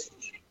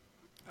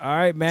 All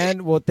right,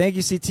 man. Well, thank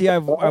you, CT.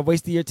 I've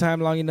wasted your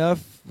time long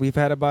enough. We've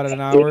had about an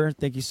hour.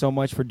 Thank you so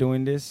much for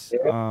doing this.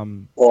 Yeah.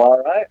 Well,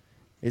 all right.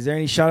 Is there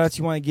any shout-outs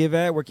you want to give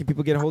at? Where can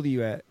people get a hold of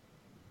you at?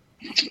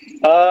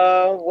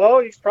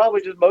 Well, you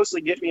probably just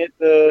mostly get me at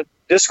the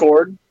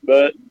Discord,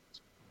 but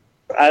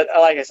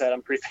like I said,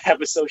 I'm pretty bad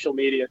with social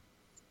media.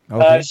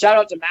 Okay. Shout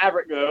out to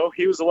Maverick, though.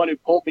 He was the one who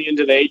pulled me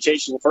into the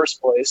HH in the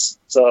first place,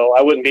 so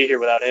I wouldn't be here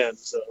without him.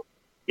 So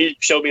he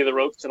showed me the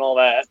ropes and all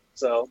that.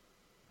 So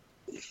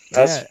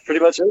that's pretty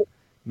much it.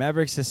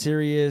 Maverick's a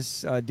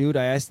serious dude.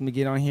 I asked him to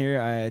get on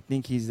here. I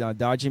think he's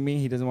dodging me.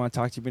 He doesn't want to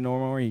talk to me no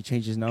more. He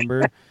changed his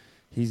number.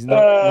 He's no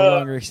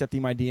longer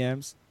accepting my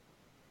DMs.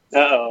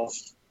 Uh-oh.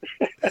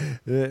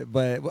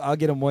 But I'll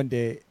get him one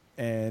day.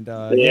 And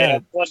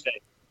one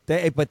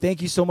day. But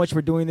thank you so much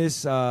for doing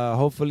this.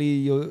 Hopefully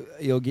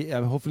you'll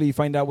get. Hopefully you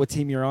find out what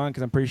team you're on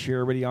because I'm pretty sure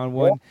you're already on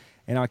one.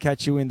 And I'll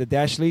catch you in the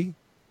Dash League.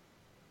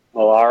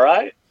 Well, all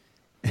right.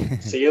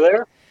 See you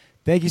there.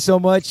 Thank you so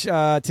much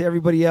to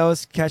everybody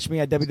else. Catch me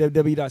at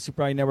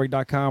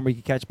www.superallienetwork.com where you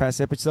can catch past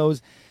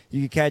episodes.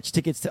 You can catch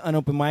tickets to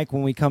Unopen Mic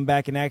when we come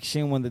back in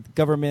action. When the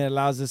government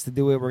allows us to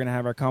do it, we're going to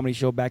have our comedy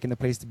show back in the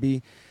place to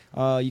be.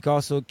 You can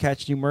also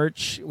catch new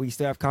merch. We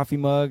still have coffee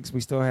mugs.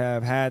 We still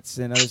have hats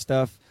and other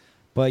stuff.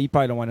 But you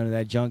probably don't want none of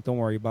that junk. Don't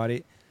worry about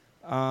it.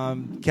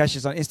 Catch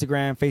us on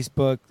Instagram,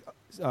 Facebook,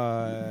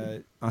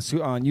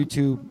 on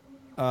YouTube.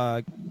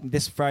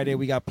 This Friday,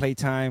 we got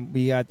Playtime.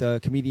 We got the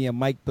comedian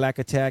Mike Black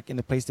Attack in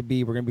the place to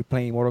be. We're going to be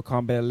playing Mortal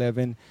Kombat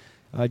 11.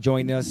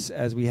 Join us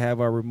as we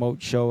have our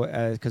remote show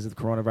because of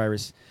the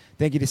coronavirus.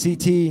 Thank you to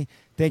CT.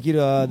 Thank you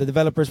to the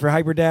developers for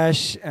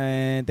Hyperdash.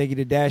 And thank you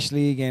to Dash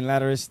League and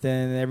Latterist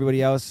and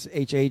everybody else.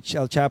 HH,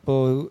 El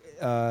Chapo,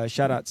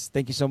 shout outs.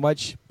 Thank you so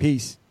much.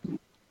 Peace.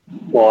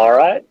 Well, all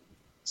right.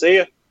 See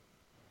ya.